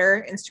 Facebook,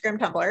 Twitter, Instagram,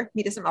 Tumblr.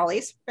 Meet us at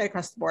Molly's right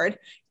across the board.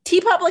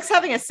 TeePublic's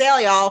having a sale,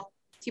 y'all.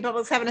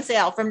 TeePublic's having a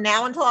sale from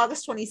now until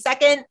August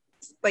 22nd.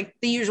 Like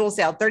the usual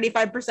sale,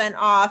 35%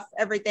 off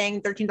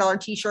everything,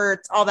 $13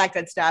 t-shirts, all that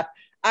good stuff.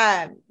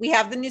 We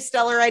have the new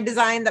Stellaride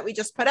design that we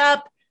just put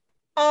up.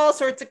 All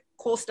sorts of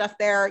cool stuff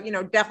there.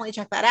 Definitely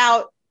check that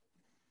out.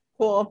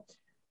 Cool.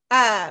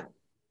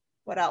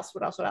 What else?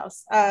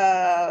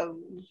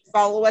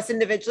 Follow us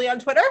individually on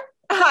Twitter.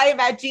 I'm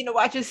at Gina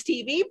Watches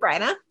TV.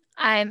 Bryna.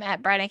 I'm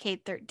at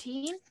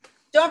BrynaKate13.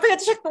 Don't forget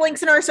to check the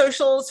links in our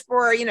socials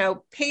for,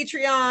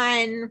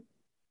 Patreon,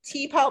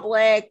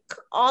 TeePublic,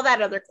 all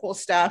that other cool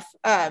stuff.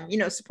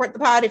 Support the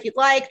pod if you'd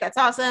like. That's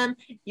awesome.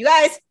 You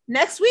guys,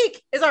 next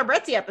week is our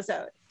Bretzi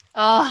episode.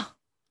 Oh,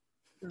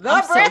 the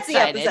Bretzi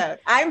episode.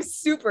 I'm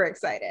super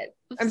excited.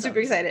 Super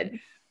excited.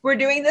 We're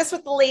doing this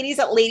with the ladies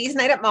at Ladies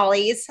Night at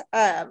Molly's,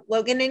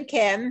 Logan and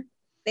Kim.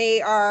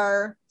 They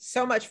are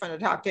so much fun to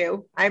talk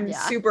to. I'm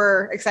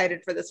super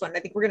excited for this one.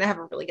 I think we're going to have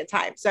a really good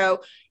time.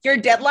 So your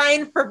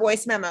deadline for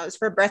voice memos,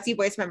 for Bretzi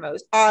voice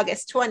memos,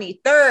 August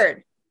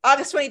 23rd.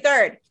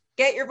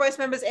 Get your voice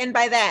memos in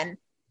by then.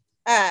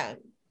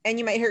 And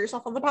you might hear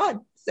yourself on the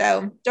pod.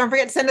 So don't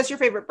forget to send us your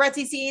favorite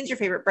Bretzi scenes, your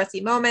favorite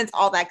Bretzi moments,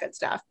 all that good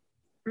stuff.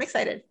 I'm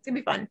excited. It's going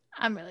to be fun.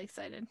 I'm really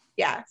excited.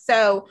 Yeah.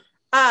 So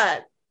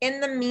in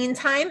the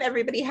meantime,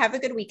 everybody have a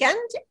good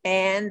weekend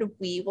and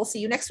we will see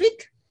you next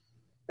week.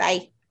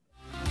 Bye.